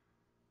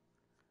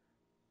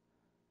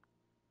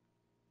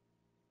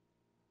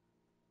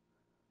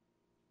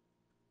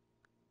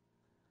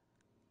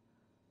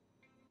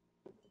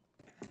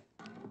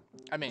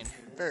 I mean,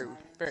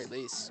 very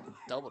least,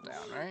 double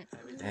down, right?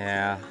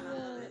 Yeah.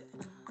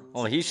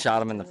 Well, he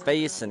shot him in the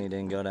face and he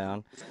didn't go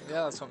down.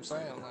 Yeah, that's what I'm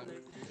saying. Like,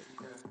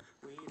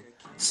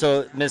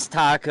 So, Miss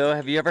Taco,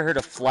 have you ever heard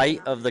of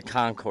Flight of the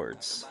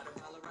Conchords?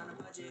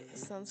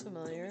 Sounds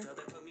familiar.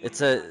 It's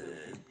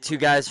 2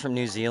 guys from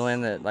New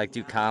Zealand that like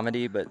do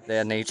comedy, but they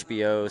had an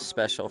HBO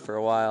special for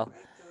a while.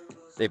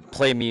 They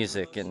play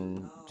music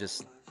and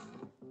just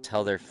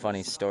tell their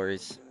funny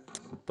stories,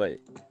 but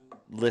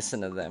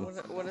listen to them.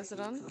 What is it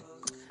on?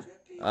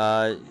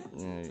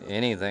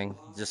 Anything.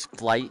 Just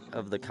Flight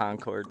of the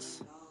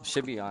Conchords.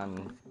 Should be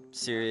on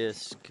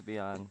Sirius. Could be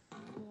on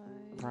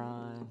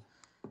Prime.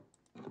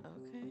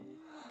 Okay.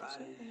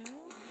 Check it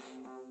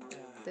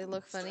out. They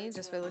look funny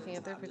just by looking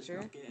at their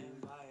picture.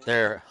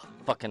 They're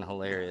fucking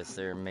hilarious.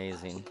 They're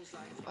amazing.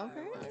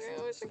 Okay.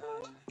 What's it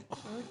called?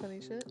 I like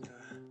funny shit.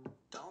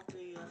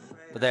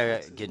 But they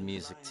got good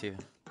music too.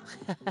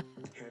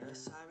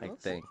 I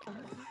think.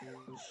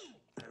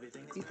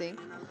 You think?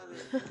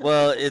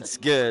 Well, it's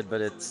good,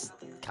 but it's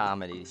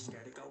comedy.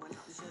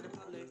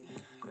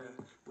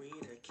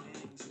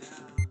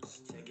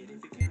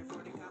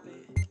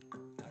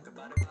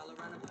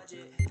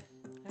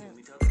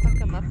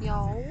 Fuck 'em up,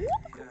 y'all.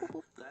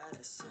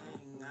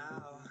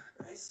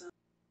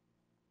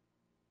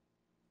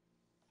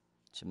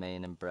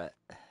 Jermaine and Brett.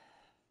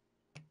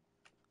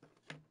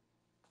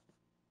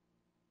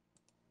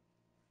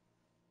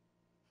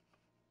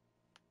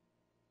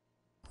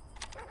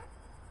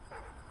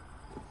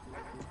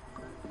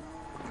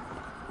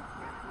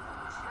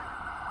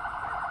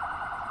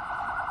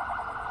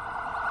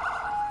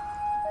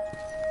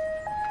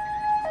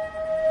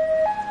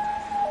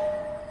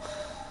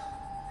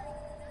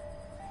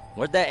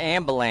 Where'd that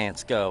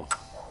ambulance go?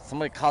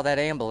 Somebody call that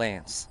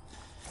ambulance.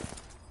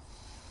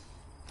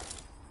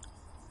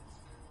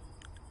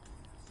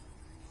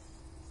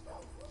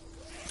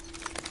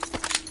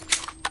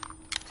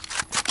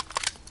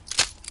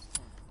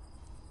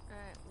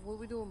 Alright, what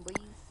we doing, boys?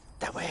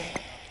 That way.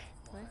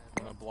 What?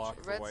 I'm gonna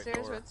block the Red white stairs,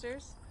 door. red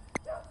stairs?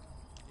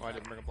 Oh, I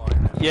didn't bring a block.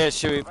 Yeah,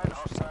 should we?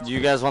 Do you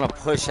guys want to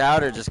push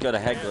out or just go to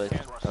Hegley?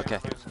 Okay.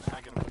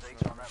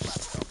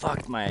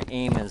 Fuck, my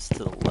aim is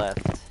to the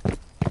left.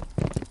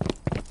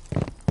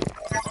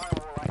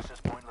 Firewall access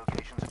point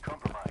locations are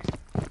compromised.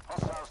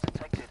 Hostiles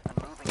detected and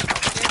moving.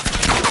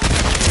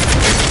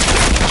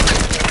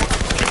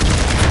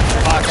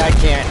 Fuck, I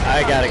can't.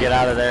 I gotta get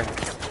out of there.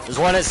 There's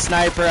one at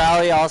Sniper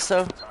Alley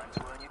also.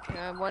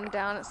 One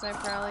down at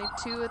Sniper Alley,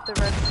 2 at the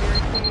red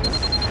Syracuse,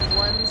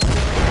 1 still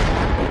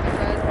at the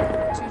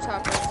red, 2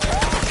 top red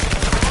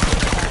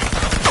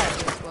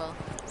Syracuse as well.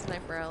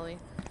 Sniper Alley.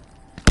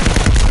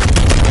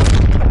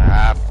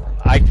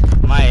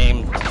 My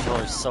aim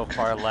controller's so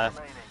far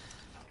left.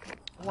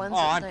 One's Oh,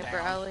 at I'm Sniper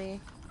down.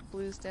 Alley,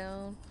 Blue's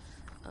down.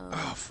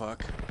 Oh,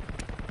 fuck.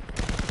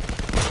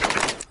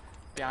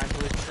 behind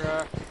blue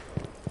truck,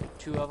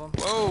 2 of them.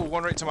 Whoa,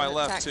 one right to my One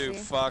left, taxi. too.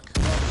 Fuck.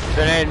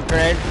 Grenade.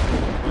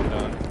 I'm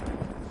done.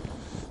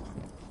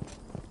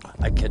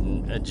 I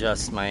couldn't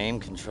adjust my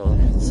aim controller.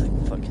 It's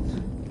like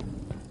fucking.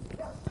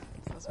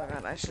 That's Oh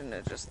god, I shouldn't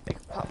have just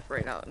like popped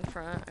right out in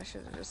front. I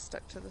should have just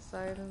stuck to the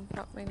side and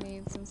popped my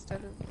nades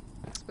instead of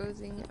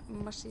exposing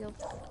myself.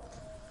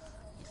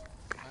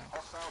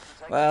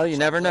 Well, you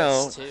never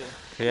know. Too.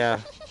 Yeah.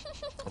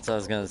 That's what I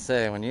was gonna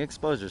say. When you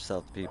expose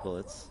yourself to people,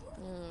 it's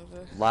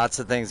lots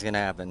of things can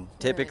happen.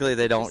 Typically,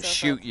 they don't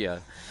shoot you.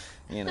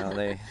 You know,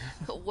 they.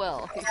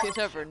 Well, you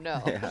never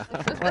know. Yeah.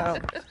 Well,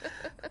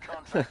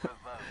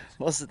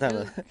 most of the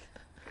time.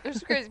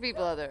 There's crazy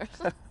people out there.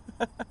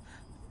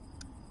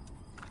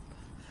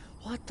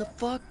 What the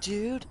fuck,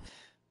 dude?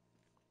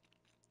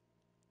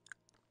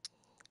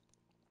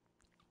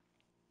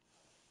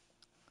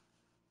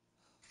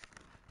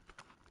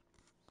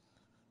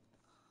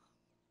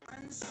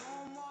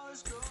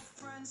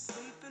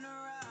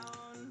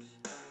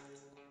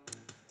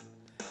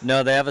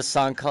 No, they have a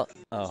song called.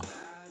 Oh.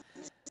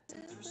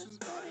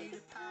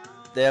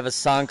 They have a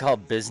song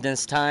called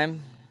Business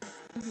Time.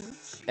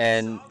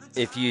 And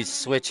if you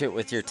switch it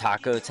with your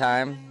taco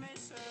time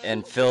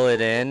and fill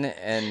it in,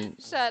 and.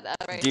 Shut up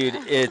right dude,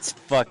 now. it's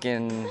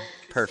fucking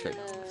perfect.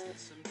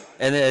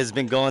 And it has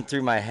been going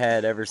through my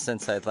head ever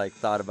since I like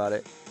thought about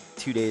it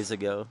 2 days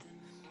ago.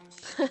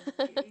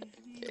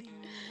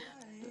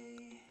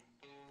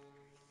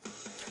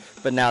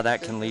 But now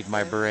that can leave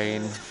my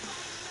brain.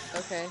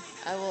 Okay,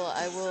 I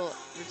will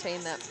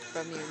retain that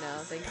from you now.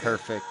 Thank you.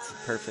 Perfect,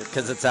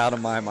 because it's out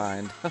of my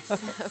mind.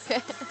 Okay.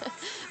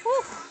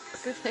 Woo,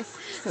 good thing.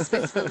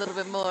 Space a little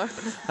bit more.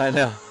 I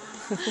know.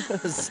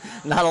 There's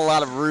not a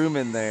lot of room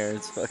in there.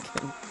 It's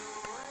fucking.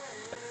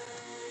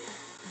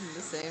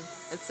 The same.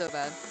 It's so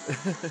bad.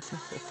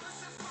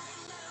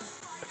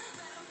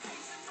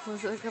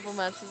 Was it a couple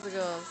matches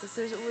ago? I was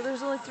like,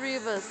 there's only 3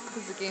 of us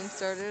because the game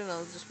started, and I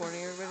was just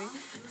warning everybody.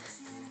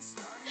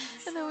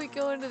 And then we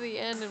go into the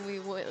end and we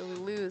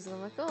lose, and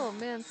I'm like, oh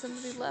man,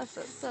 somebody left.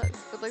 That sucks.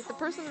 But like the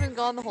person's been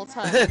gone the whole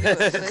time. I knew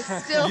it, but I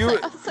still.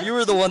 You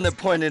were the one that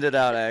pointed it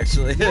out,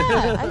 actually.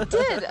 Yeah, I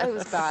did. It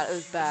was bad. It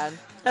was bad.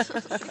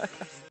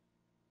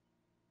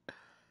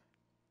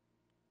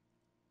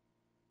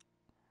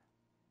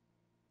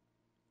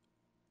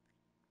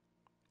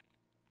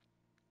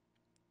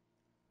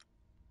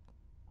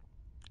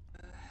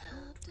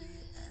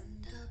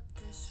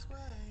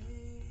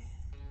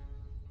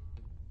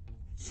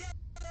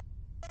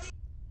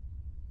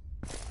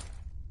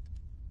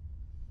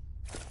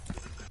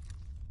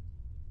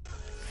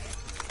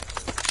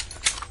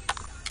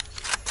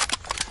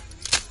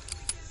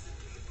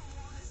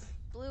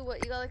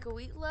 What, you got like a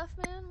week left,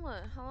 man?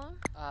 What, how long?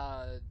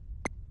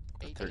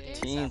 8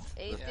 13th. days.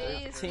 8 Yeah.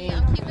 days. 13th.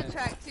 I'm keeping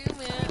track too,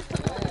 man.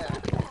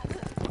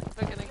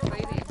 Fucking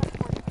exciting.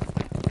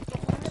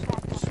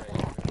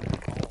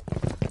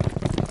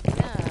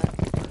 Yeah,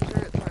 I'm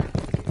sure it's hard.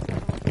 You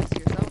don't want this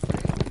yourself,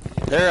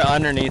 right? They're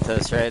underneath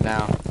us right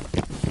now.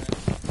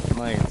 I'm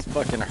like, it's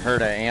fucking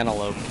herd of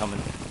antelope coming.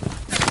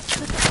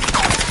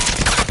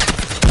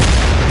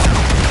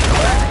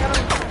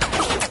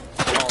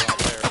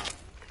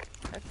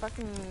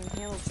 Fucking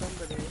handled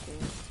somebody, I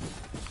think.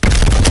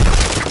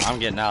 I'm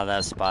getting out of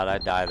that spot. I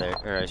die there,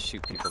 or I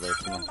shoot people there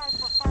too much.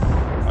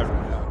 I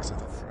ran out because I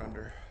thought they were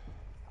under.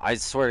 I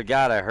swear to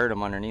God, I heard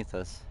them underneath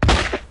us.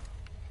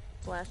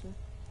 Flashing.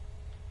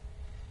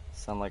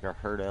 Sound like a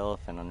herd of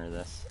elephant under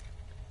this.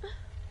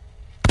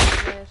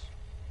 Wish.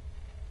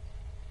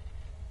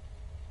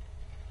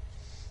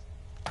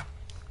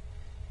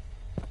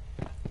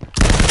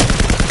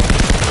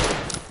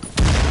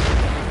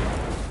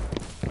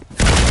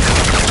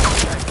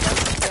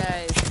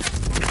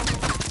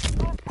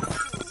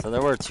 So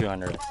there were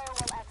 200.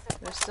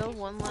 There's still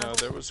one left. No,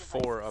 there was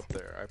 4 up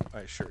there.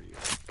 I assure you.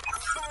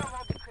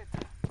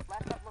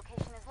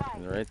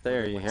 They're right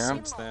there. You hear him?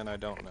 Since then, I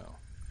don't know.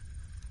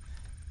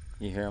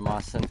 You hear him,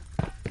 Austin?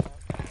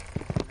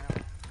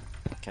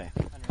 Okay.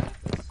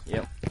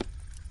 Yep.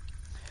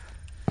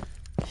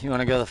 You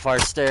want to go to the far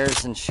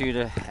stairs and shoot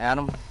at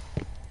him?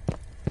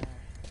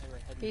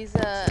 He's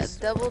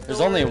double doors. There's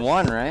only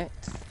one, right?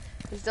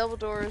 There's double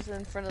doors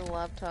in front of the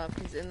laptop.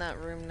 He's in that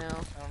room now. I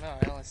don't know.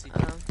 I only see.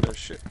 There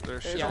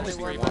should only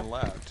be one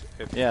left.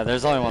 Yeah,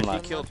 there's only one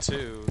left. If he killed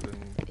 2, then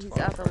he's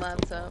at the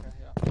laptop.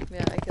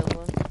 Yeah, I killed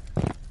one.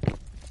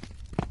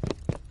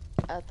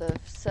 At the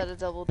set of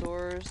double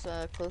doors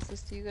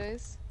closest to you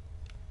guys.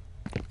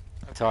 Okay.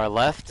 To our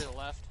left? To the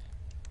left.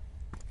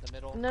 The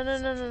middle.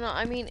 No.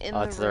 I mean in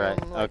the to the room.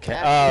 right. Like, Okay.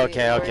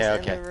 actually, Oh, okay.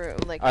 in the room,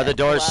 like, Are the at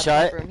doors laptop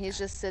shut? room. He's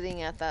just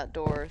sitting at that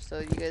door. So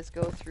you guys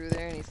go through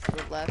there, and he's to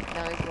the left.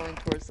 Now he's going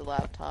towards the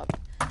laptop.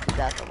 He's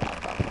at the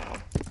laptop now.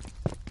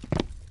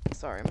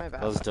 Sorry, my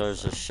bad. Those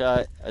doors are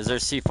shut. Is there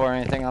C4 or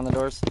anything on the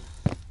doors?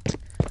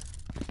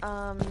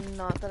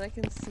 Not that I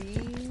can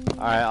see.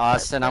 Alright,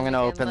 Austin, I'm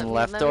gonna open the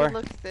left door. Let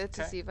me look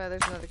to see if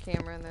there's another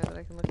camera in there that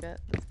I can look at.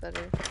 That's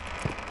better.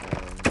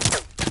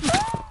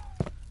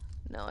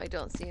 No, I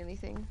don't see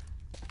anything.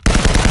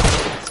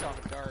 I saw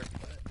the dart,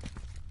 but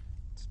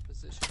it's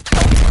positioned.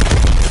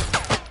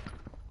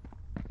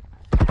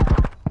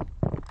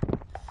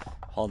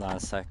 Hold on a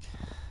sec.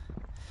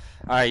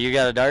 Alright, you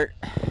got a dart?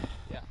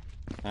 Yeah.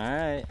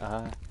 Alright,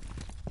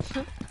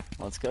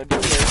 let's go do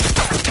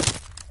this.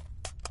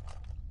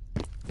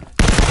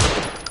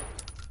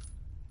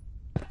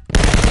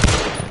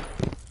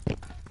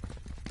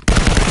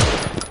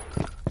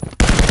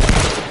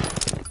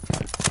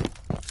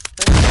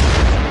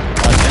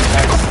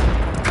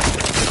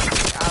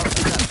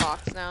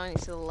 now and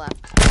he's to the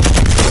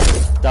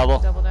left. Double.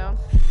 Double down.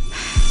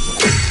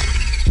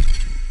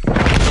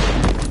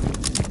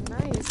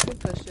 Nice. Good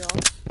push, y'all.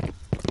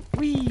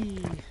 Whee!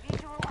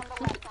 Visual on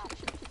the left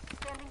option.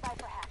 Standing by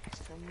for hack.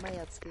 Some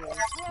mad skills.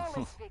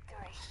 Flawless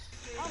victory.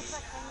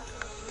 Contract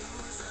payments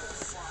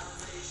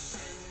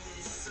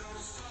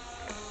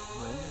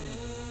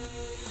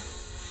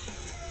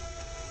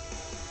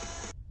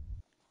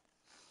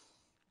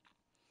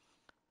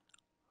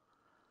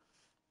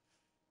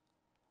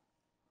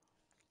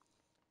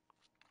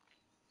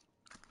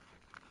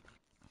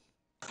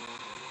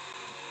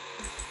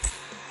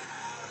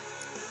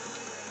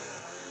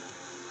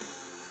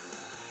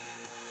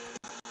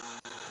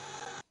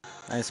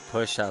Nice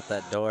push out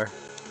that door.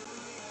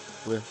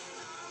 Blue.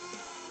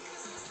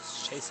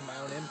 Just chasing my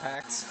own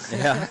impacts.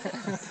 Yeah.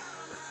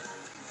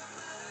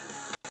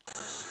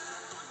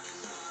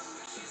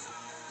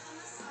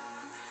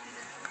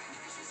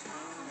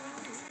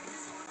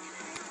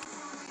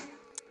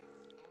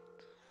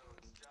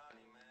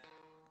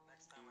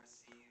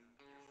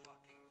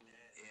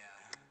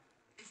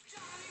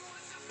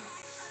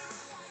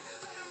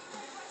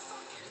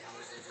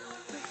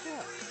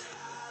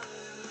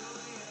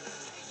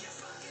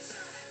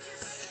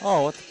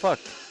 Oh, what the fuck?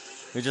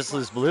 We just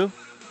lose blue?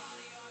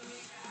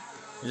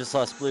 We just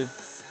lost blue. I'm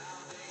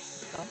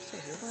still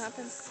here. What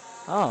happened?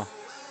 Oh.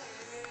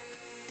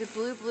 Did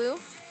blue?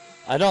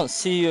 I don't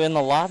see you in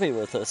the lobby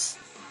with us.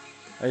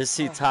 I just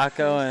see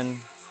Taco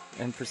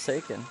and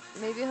Forsaken.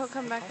 Maybe he'll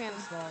come back in.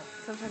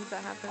 Sometimes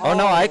that happens. Oh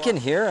no, I can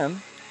hear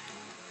him.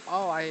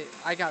 Oh, I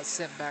got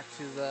sent back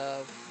to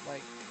the,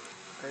 like,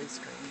 gray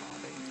screen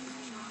lobby.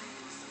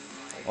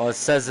 Like, Well, it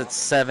says it's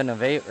 7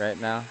 of 8 right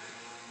now.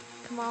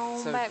 Come on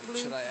so back, blue.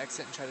 should I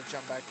exit and try to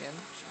jump back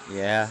in?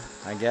 Yeah,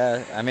 I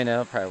guess. I mean,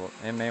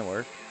 it may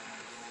work.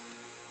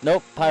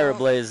 Nope,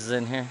 Pyroblaze is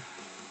in here.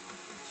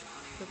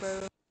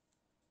 Bro.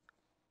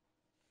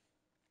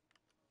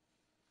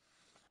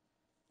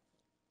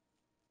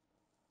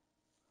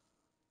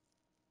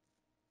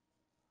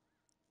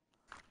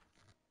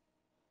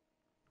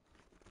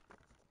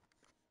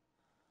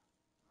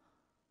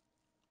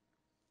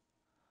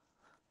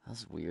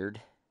 That's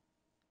weird.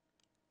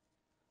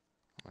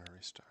 I'm gonna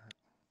restart.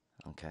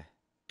 Okay.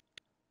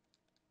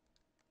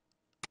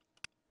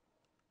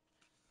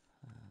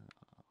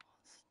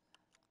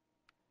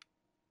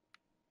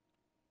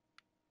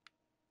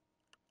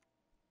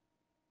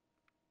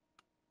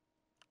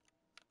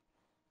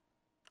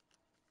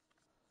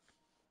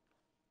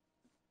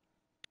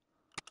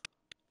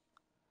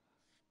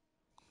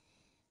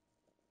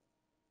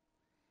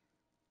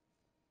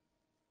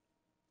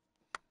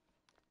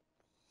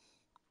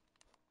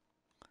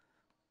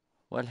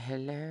 Well,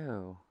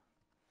 hello.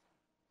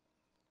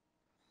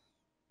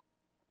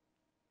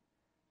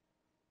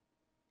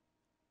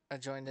 I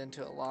joined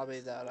into a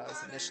lobby that I was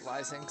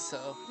initializing,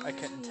 so I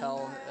couldn't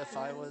tell if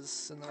I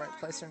was in the right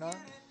place or not.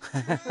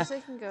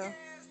 Forsaken go.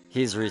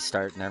 He's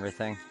restarting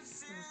everything.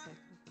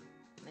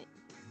 Okay.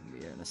 Be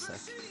here in a sec.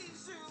 Sorry,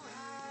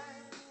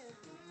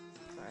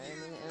 I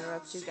didn't mean to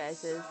interrupt you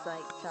guys. It's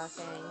like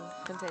talking.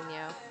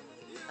 Continue.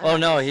 Oh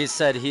no, he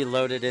said he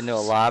loaded into a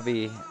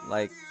lobby,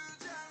 like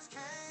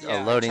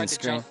Yeah, a loading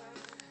screen.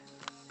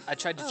 I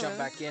tried to jump really?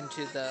 back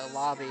into the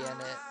lobby and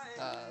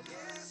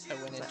I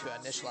went into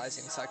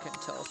initializing, so I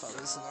couldn't tell if I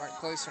was in the right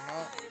place or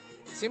not.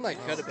 It seemed like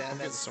it could have been. I'm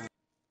getting some.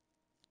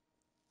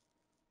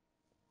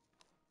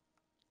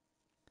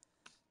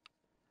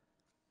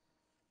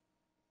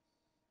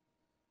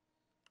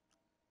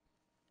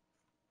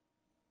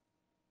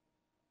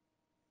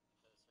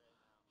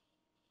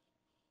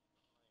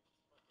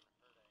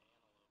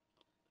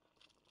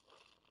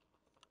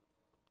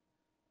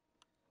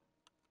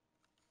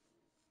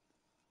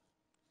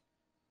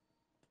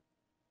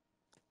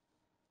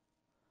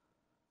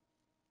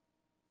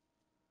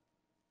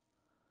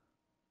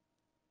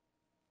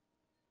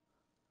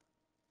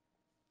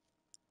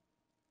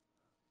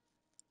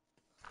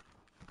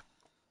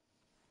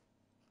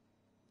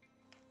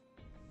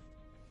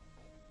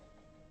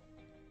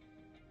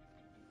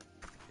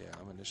 Yeah,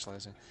 I'm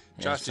initializing.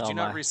 Yeah, Josh, so did you am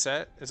not I.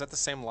 reset? Is that the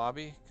same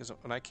lobby? Because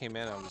when I came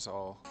in, I was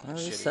all I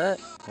shitty. reset.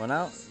 Went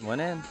out.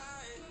 Went in.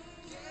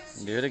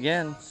 Do it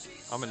again.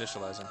 I'm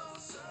initializing.